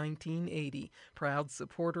since 1980. Proud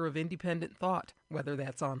supporter of independent thought, whether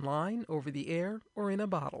that's online, over the air, or in a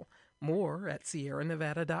bottle. More at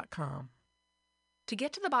sierranevada.com. To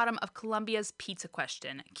get to the bottom of Columbia's pizza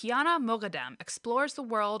question, Kiana Mogadam explores the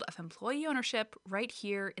world of employee ownership right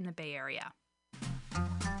here in the Bay Area.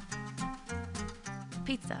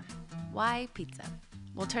 Pizza. Why pizza?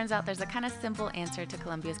 Well, turns out there's a kind of simple answer to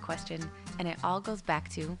Columbia's question, and it all goes back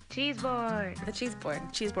to cheese board. The cheese board.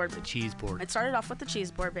 Cheese board. The cheese board. It started off with the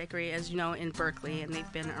Cheese Board Bakery, as you know, in Berkeley, and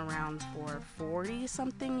they've been around for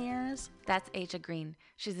 40-something years. That's Asia Green.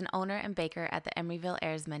 She's an owner and baker at the Emeryville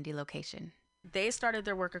Arizmendi location. They started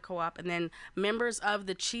their worker co-op, and then members of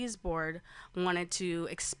the Cheese Board wanted to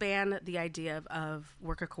expand the idea of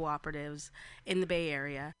worker cooperatives in the Bay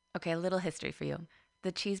Area. Okay, a little history for you.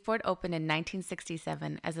 The Cheese Board opened in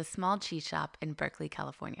 1967 as a small cheese shop in Berkeley,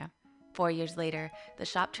 California. 4 years later, the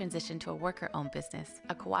shop transitioned to a worker-owned business,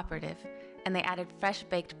 a cooperative, and they added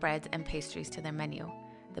fresh-baked breads and pastries to their menu.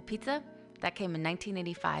 The pizza? That came in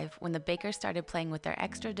 1985 when the bakers started playing with their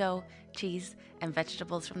extra dough, cheese, and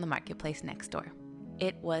vegetables from the marketplace next door.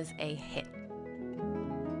 It was a hit.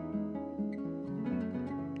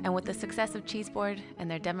 And with the success of Cheese Board and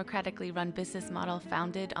their democratically run business model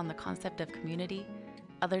founded on the concept of community,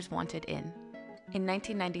 others wanted in. In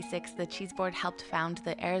 1996, the Cheese Board helped found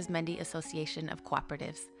the Arizmendi Association of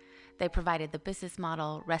Cooperatives. They provided the business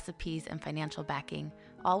model, recipes, and financial backing,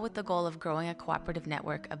 all with the goal of growing a cooperative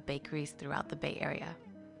network of bakeries throughout the Bay Area.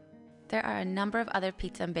 There are a number of other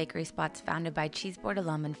pizza and bakery spots founded by Cheese Board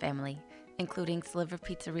alum and family, including Sliver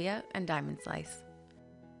Pizzeria and Diamond Slice.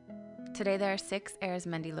 Today there are 6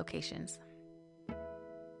 Arizmendi locations.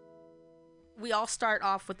 We all start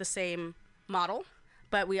off with the same model,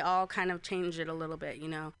 but we all kind of change it a little bit, you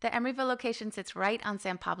know. The Emeryville location sits right on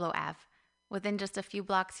San Pablo Ave. Within just a few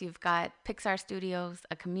blocks, you've got Pixar Studios,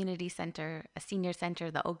 a community center, a senior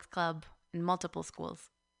center, the Oaks Club, and multiple schools.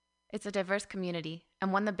 It's a diverse community,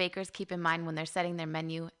 and one the bakers keep in mind when they're setting their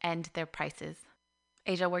menu and their prices.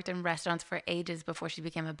 Asia worked in restaurants for ages before she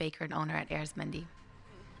became a baker and owner at Arizmendi.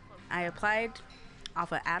 I applied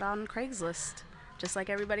off an ad on Craigslist, just like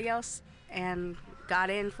everybody else, and got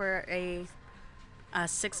in for a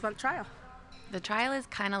 6-month trial. The trial is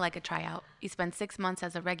kind of like a tryout. You spend 6 months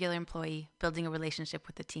as a regular employee, building a relationship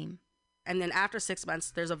with the team. And then after 6 months,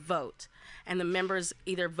 there's a vote. And the members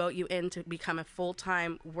either vote you in to become a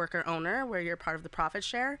full-time worker owner, where you're part of the profit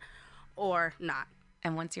share, or not.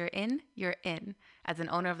 And once you're in, as an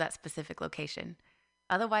owner of that specific location.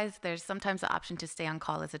 Otherwise, there's sometimes the option to stay on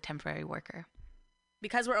call as a temporary worker.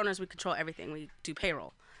 Because we're owners, we control everything. We do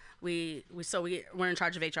payroll. We're in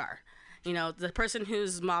charge of HR. You know, the person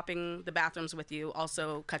who's mopping the bathrooms with you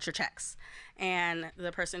also cuts your checks. And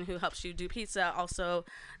the person who helps you do pizza also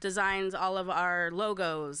designs all of our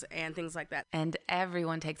logos and things like that. And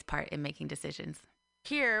everyone takes part in making decisions.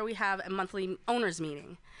 Here we have a monthly owners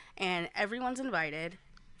meeting, and everyone's invited.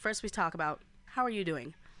 First we talk about, how are you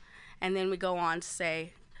doing? And then we go on to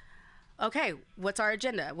say, okay, what's our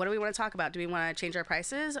agenda? What do we want to talk about? Do we want to change our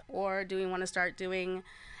prices, or do we want to start doing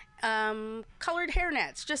colored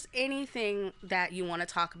hairnets? Just anything that you want to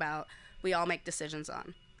talk about, we all make decisions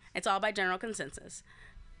on. It's all by general consensus.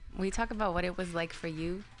 We talk about what it was like for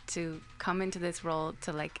you to come into this role,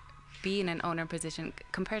 to be in an owner position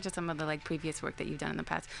compared to some of the previous work that you've done in the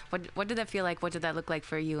past. What did that feel like? What did that look like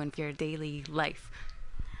for you and for your daily life?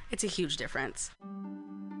 It's a huge difference.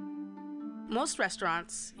 Most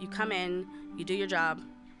restaurants, you come in, you do your job,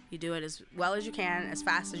 you do it as well as you can, as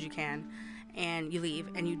fast as you can, and you leave,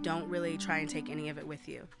 and you don't really try and take any of it with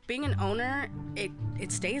you. Being an owner,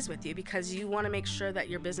 it stays with you because you want to make sure that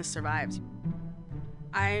your business survives.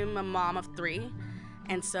 I'm a mom of 3,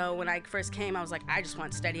 and so when I first came, I was like, I just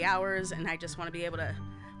want steady hours, and I just want to be able to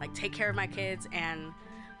take care of my kids and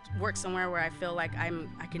work somewhere where I feel like I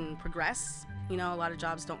can progress. You know, a lot of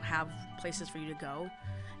jobs don't have places for you to go.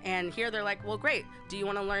 And here they're like, well, great. Do you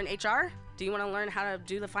want to learn HR? Do you want to learn how to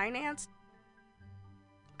do the finance?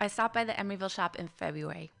 I stopped by the Emeryville shop in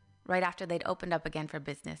February, right after they'd opened up again for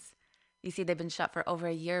business. You see, they'd been shut for over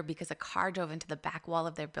a year because a car drove into the back wall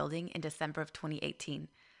of their building in December of 2018,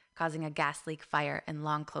 causing a gas leak, fire, and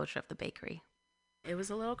long closure of the bakery. It was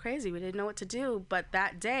a little crazy. We didn't know what to do, but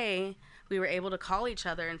that day we were able to call each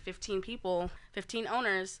other, and 15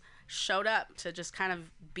 owners showed up to just kind of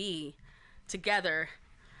be together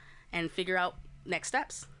and figure out next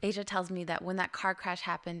steps. Asia tells me that when that car crash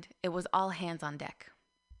happened, it was all hands on deck.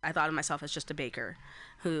 I thought of myself as just a baker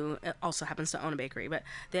who also happens to own a bakery, but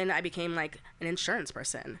then I became like an insurance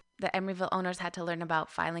person. The Emeryville owners had to learn about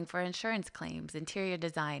filing for insurance claims, interior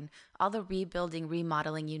design, all the rebuilding,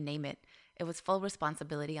 remodeling, you name it. It was full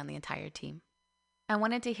responsibility on the entire team. I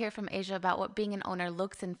wanted to hear from Asia about what being an owner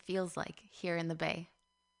looks and feels like here in the Bay.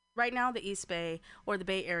 Right now, the East Bay, or the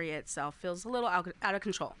Bay Area itself, feels a little out of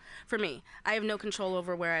control. For me, I have no control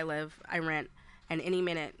over where I live. I rent, and any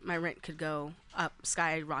minute, my rent could go up,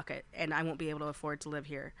 skyrocket, and I won't be able to afford to live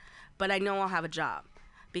here. But I know I'll have a job,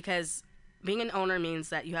 because being an owner means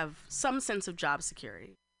that you have some sense of job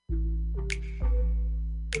security.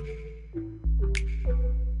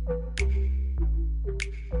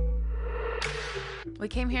 We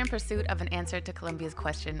came here in pursuit of an answer to Columbia's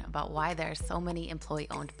question about why there are so many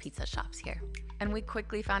employee-owned pizza shops here. And we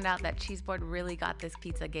quickly found out that Cheeseboard really got this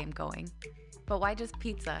pizza game going. But why just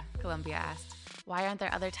pizza, Columbia asked. Why aren't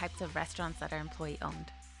there other types of restaurants that are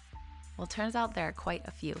employee-owned? Well, turns out there are quite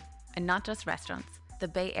a few, and not just restaurants. The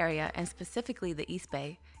Bay Area, and specifically the East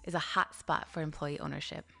Bay, is a hot spot for employee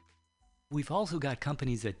ownership. We've also got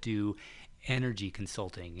companies that do energy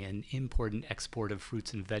consulting and import and export of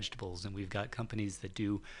fruits and vegetables, and we've got companies that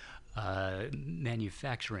do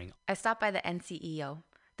manufacturing. I stopped by the NCEO,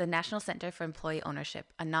 the National Center for Employee Ownership,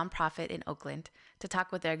 a nonprofit in Oakland, to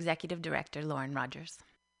talk with their executive director, Lauren Rogers.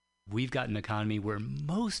 We've got an economy where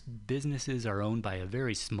most businesses are owned by a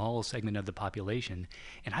very small segment of the population,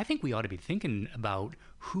 and I think we ought to be thinking about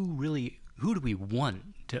who do we want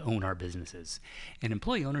to own our businesses? And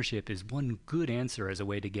employee ownership is one good answer as a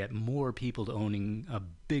way to get more people to owning a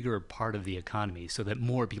bigger part of the economy so that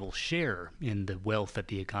more people share in the wealth that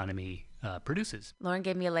the economy produces. Lauren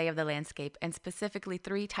gave me a lay of the landscape, and specifically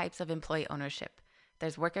 3 types of employee ownership.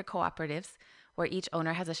 There's worker cooperatives, where each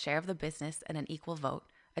owner has a share of the business and an equal vote,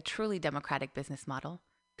 a truly democratic business model.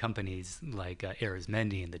 Companies like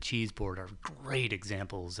Arizmendi and the Cheese Board are great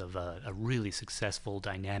examples of a really successful,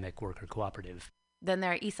 dynamic worker cooperative. Then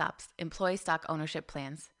there are ESOPs, employee stock ownership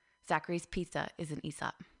plans. Zachary's Pizza is an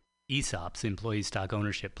ESOP. ESOPs, employee stock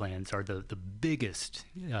ownership plans, are the biggest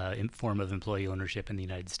form of employee ownership in the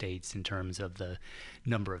United States in terms of the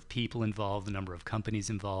number of people involved, the number of companies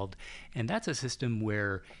involved. And that's a system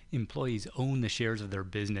where employees own the shares of their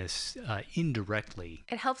business indirectly.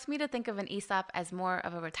 It helps me to think of an ESOP as more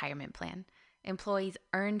of a retirement plan. Employees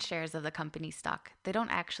earn shares of the company's stock. They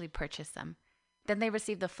don't actually purchase them. Then they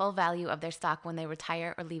receive the full value of their stock when they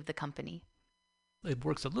retire or leave the company. It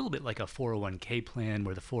works a little bit like a 401k plan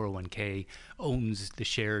where the 401k owns the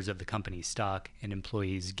shares of the company's stock, and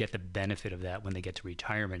employees get the benefit of that when they get to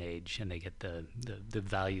retirement age and they get the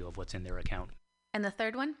value of what's in their account. And the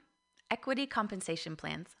third one? Equity compensation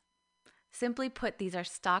plans. Simply put, these are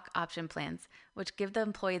stock option plans, which give the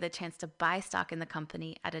employee the chance to buy stock in the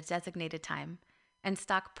company at a designated time, and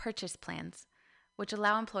stock purchase plans, which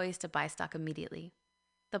allow employees to buy stock immediately.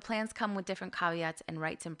 The plans come with different caveats and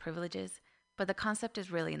rights and privileges, but the concept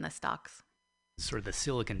is really in the stocks. Sort of the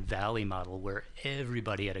Silicon Valley model where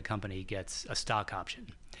everybody at a company gets a stock option.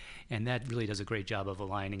 And that really does a great job of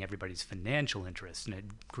aligning everybody's financial interests, and it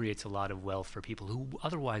creates a lot of wealth for people who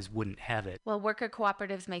otherwise wouldn't have it. While worker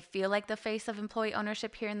cooperatives may feel like the face of employee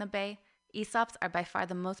ownership here in the Bay, ESOPs are by far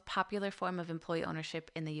the most popular form of employee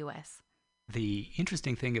ownership in the U.S. The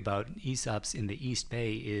interesting thing about ESOPs in the East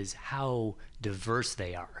Bay is how diverse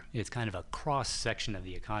they are. It's kind of a cross-section of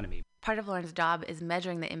the economy. Part of Lauren's job is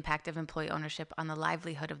measuring the impact of employee ownership on the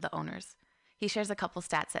livelihood of the owners. He shares a couple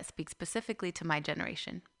stats that speak specifically to my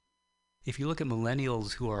generation. If you look at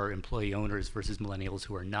millennials who are employee owners versus millennials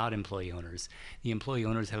who are not employee owners, the employee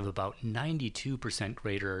owners have about 92%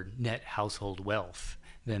 greater net household wealth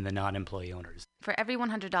than the non-employee owners. For every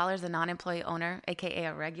 $100 a non-employee owner, aka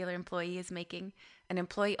a regular employee, is making, an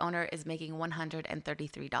employee owner is making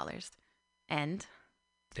 $133. And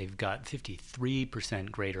they've got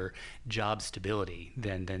 53% greater job stability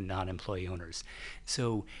than non-employee owners.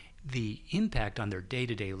 So the impact on their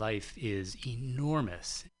day-to-day life is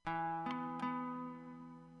enormous.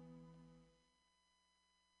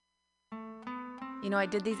 You know, I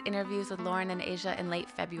did these interviews with Lauren and Asia in late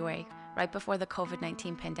February, right before the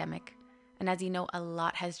COVID-19 pandemic. And as you know, a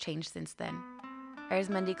lot has changed since then.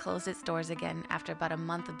 Arizmendi closed its doors again after about a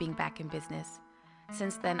month of being back in business.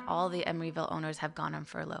 Since then, all the Emeryville owners have gone on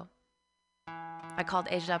furlough. I called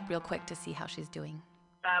Asia up real quick to see how she's doing.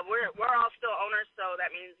 We're all still owners, so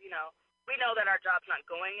that means, we know that our job's not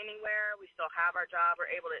going anywhere. We still have our job.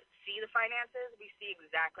 We're able to see the finances. We see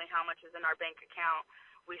exactly how much is in our bank account.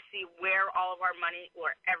 We see where all of our money,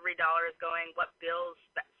 where every dollar is going, what bills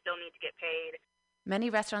that still need to get paid. Many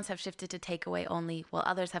restaurants have shifted to takeaway only, while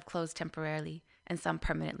others have closed temporarily, and some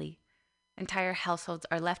permanently. Entire households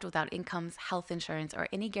are left without incomes, health insurance, or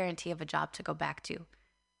any guarantee of a job to go back to.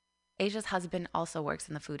 Asia's husband also works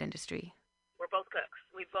in the food industry. We're both cooks.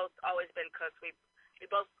 We've both always been cooks. We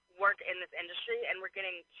both work in this industry, and we're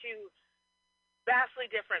getting two vastly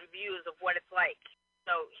different views of what it's like.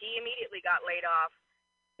 So he immediately got laid off.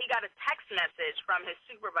 He got a text message from his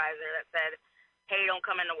supervisor that said, "Hey, don't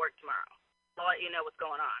come into work tomorrow. I'll let you know what's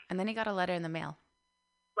going on." And then he got a letter in the mail.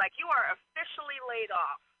 Like, you are officially laid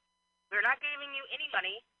off. We're not giving you any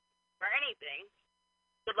money or anything.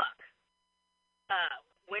 Good luck.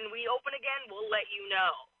 When we open again, we'll let you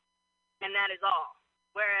know. And that is all.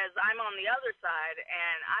 Whereas I'm on the other side,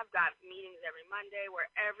 and I've got meetings every Monday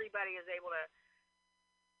where everybody is able to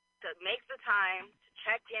make the time to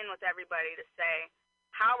check in with everybody to say,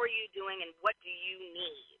 how are you doing and what do you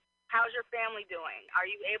need? How's your family doing? Are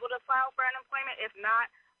you able to file for unemployment? If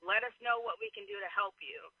not, let us know what we can do to help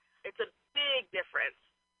you. It's a big difference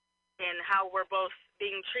in how we're both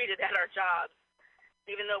being treated at our jobs,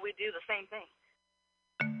 even though we do the same thing.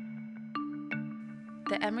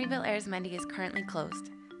 The Emeryville Arizmendi is currently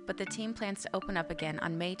closed, but the team plans to open up again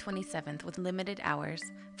on May 27th with limited hours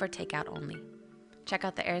for takeout only. Check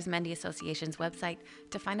out the Arizmendi Association's website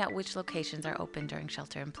to find out which locations are open during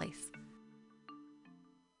shelter in place.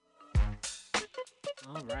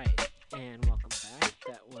 All right, and welcome back.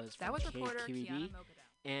 That was reporter KQED, Kiana Mogadam.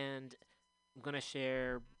 and I'm going to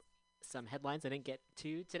share some headlines I didn't get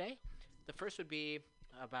to today. The first would be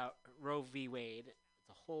about Roe v. Wade. It's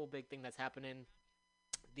a whole big thing that's happening.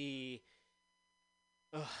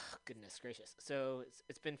 Goodness gracious. So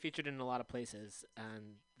it's been featured in a lot of places,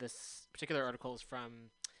 and this particular article is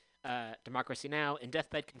from Democracy Now! In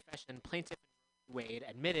deathbed confession, plaintiff Wade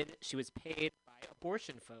admitted she was paid by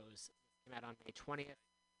abortion foes. It came out on May 20th. It's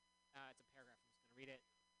a paragraph. I'm just going to read it.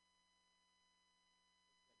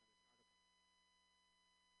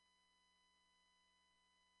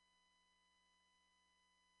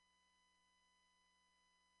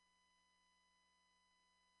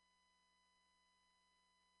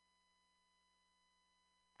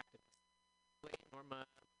 Norma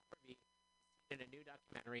Harvey in a new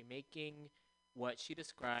documentary making what she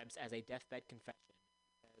describes as a deathbed confession.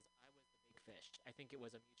 She says, I was the big fish. I think it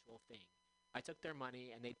was a mutual thing. I took their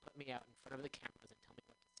money and they'd put me out in front of the cameras and tell me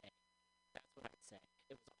what to say. That's what I'd say.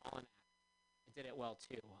 It was all an act. I did it well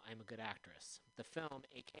too. I'm a good actress. The film,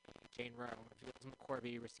 aka Jane Roe, reveals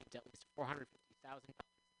McCorvey received at least $450,000. STORRACINTA.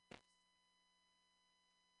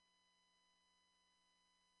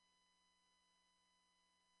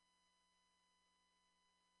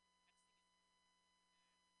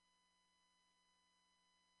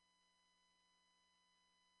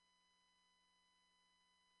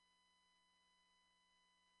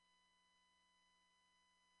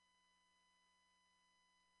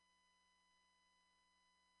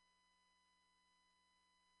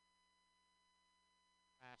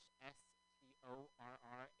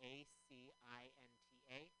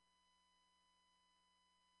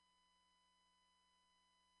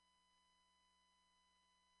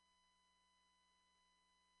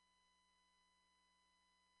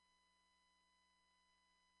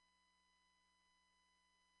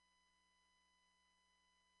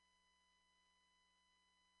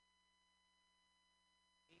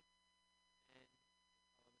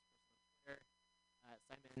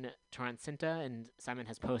 Simon Tarancinta, and Simon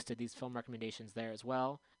has posted these film recommendations there as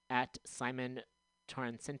well at Simon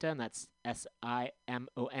Tarancinta, and that's SIMONTORRACINTA.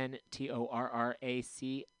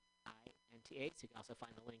 So you can also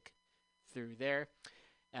find the link through there.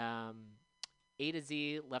 A to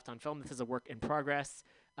Z left on film. This is a work in progress.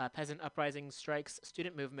 Peasant uprisings, strikes,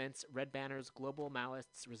 student movements, red banners, global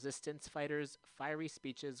Maoists, resistance fighters, fiery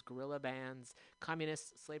speeches, guerrilla bands,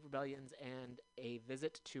 communists, slave rebellions, and a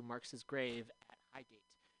visit to Marx's grave at Highgate.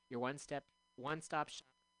 Your one-stop shop,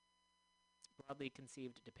 broadly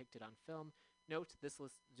conceived, depicted on film. Note, this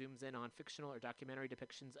list zooms in on fictional or documentary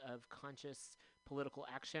depictions of conscious political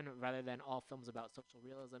action rather than all films about social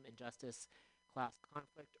realism, injustice, class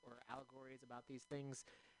conflict, or allegories about these things.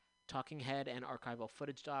 Talking head and archival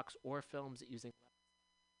footage docs, or films using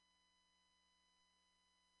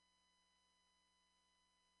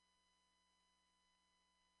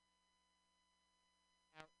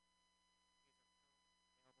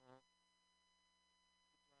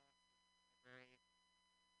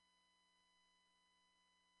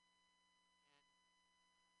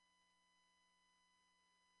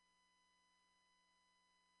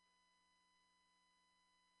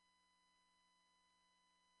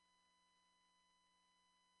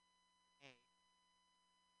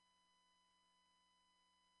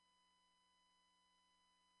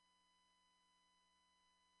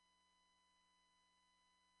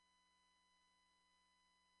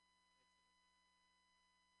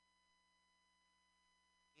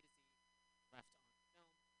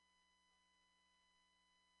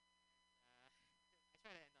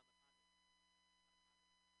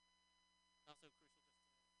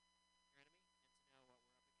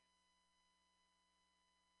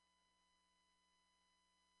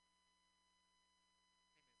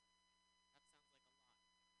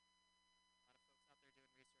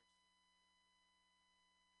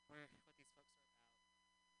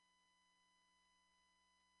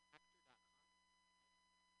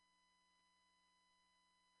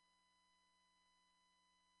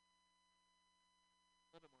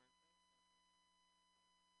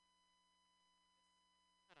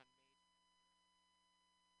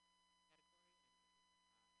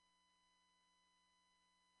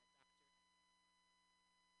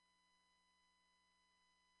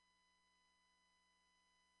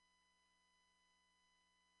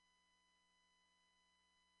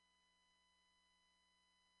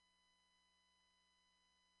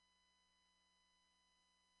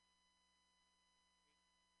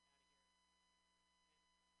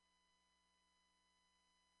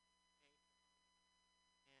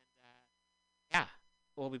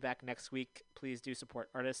We'll be back next week. Please do support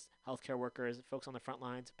artists, healthcare workers, folks on the front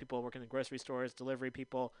lines, people working in grocery stores, delivery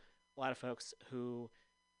people, a lot of folks who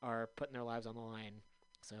are putting their lives on the line.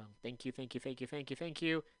 So thank you, thank you, thank you, thank you, thank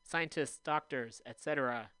you. Scientists, doctors,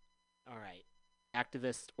 etc. All right.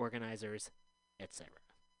 Activists, organizers, etc.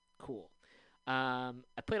 Cool. I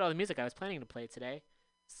played all the music I was planning to play today.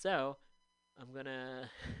 So I'm going to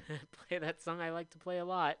play that song I like to play a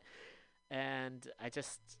lot. And I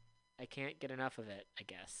can't get enough of it, I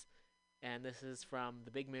guess. And this is from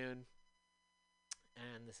The Big Moon.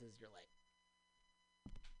 And this is Your Light.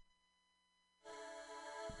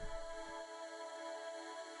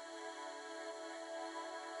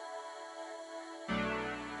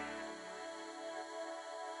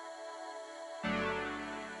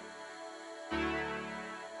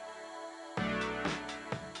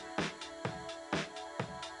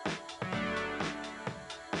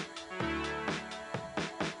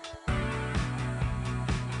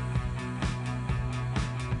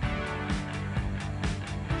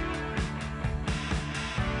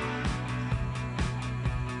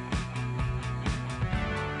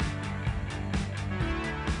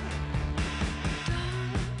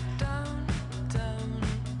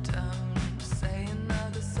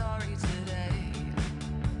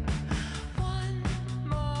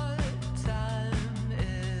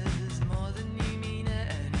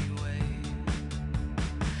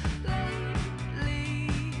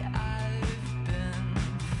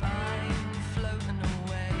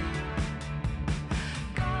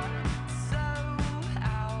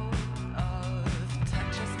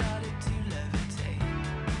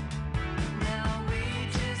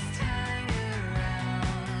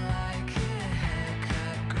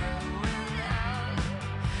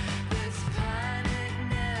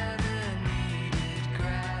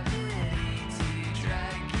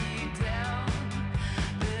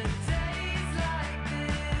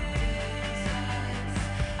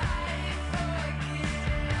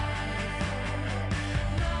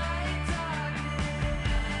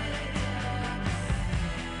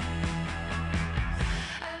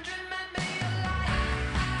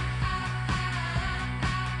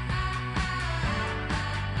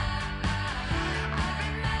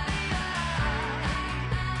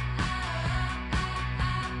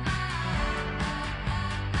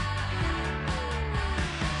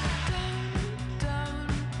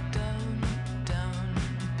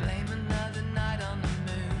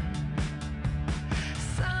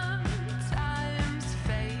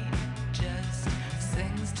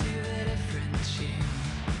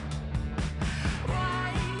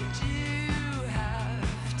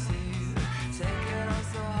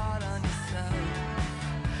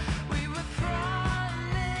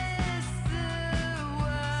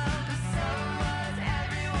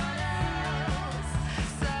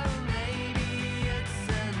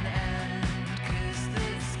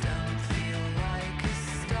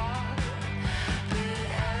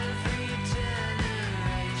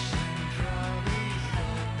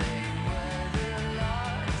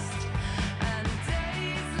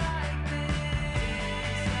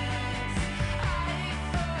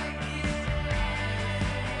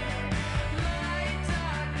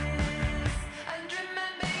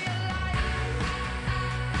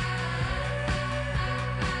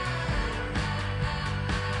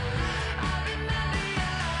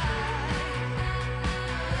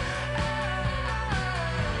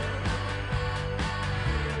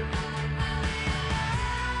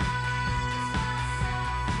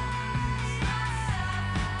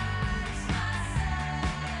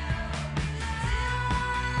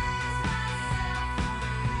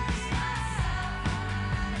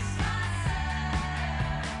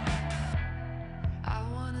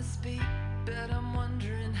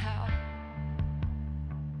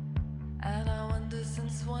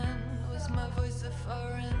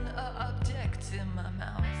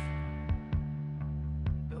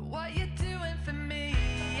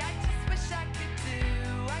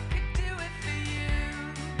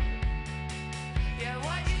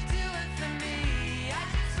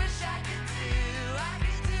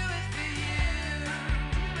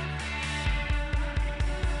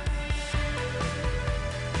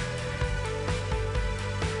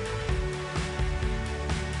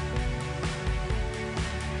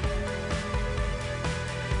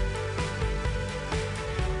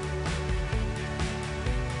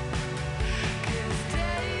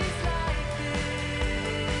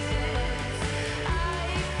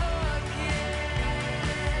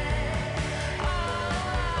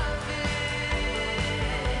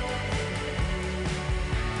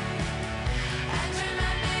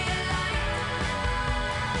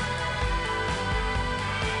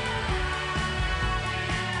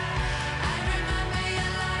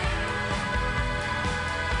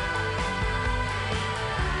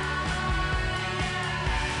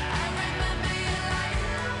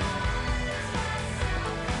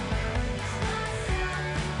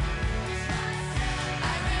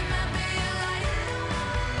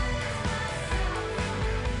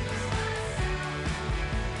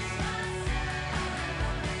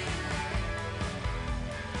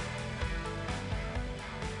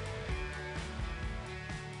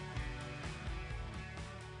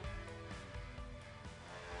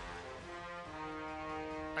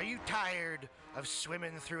 Are you tired of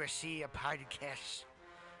swimming through a sea of podcasts?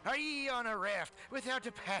 Are ye on a raft without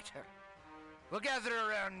a paddle? Well, gather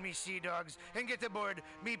around me, sea dogs, and get aboard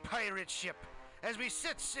me pirate ship as we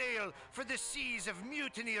set sail for the seas of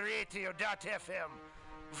MutinyRadio.fm.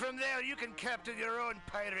 From there, you can captain your own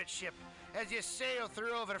pirate ship as you sail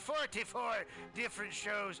through over 44 different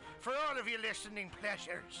shows for all of your listening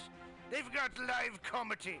pleasures. They've got live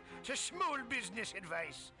comedy to small business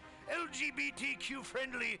advice, LGBTQ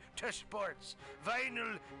friendly to sports,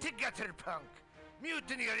 vinyl to gutter punk.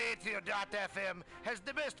 MutinyRadio.fm has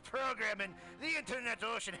the best programming the internet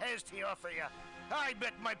ocean has to offer you. I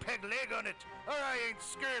bet my peg leg on it, or I ain't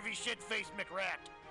scurvy shit-faced McRat.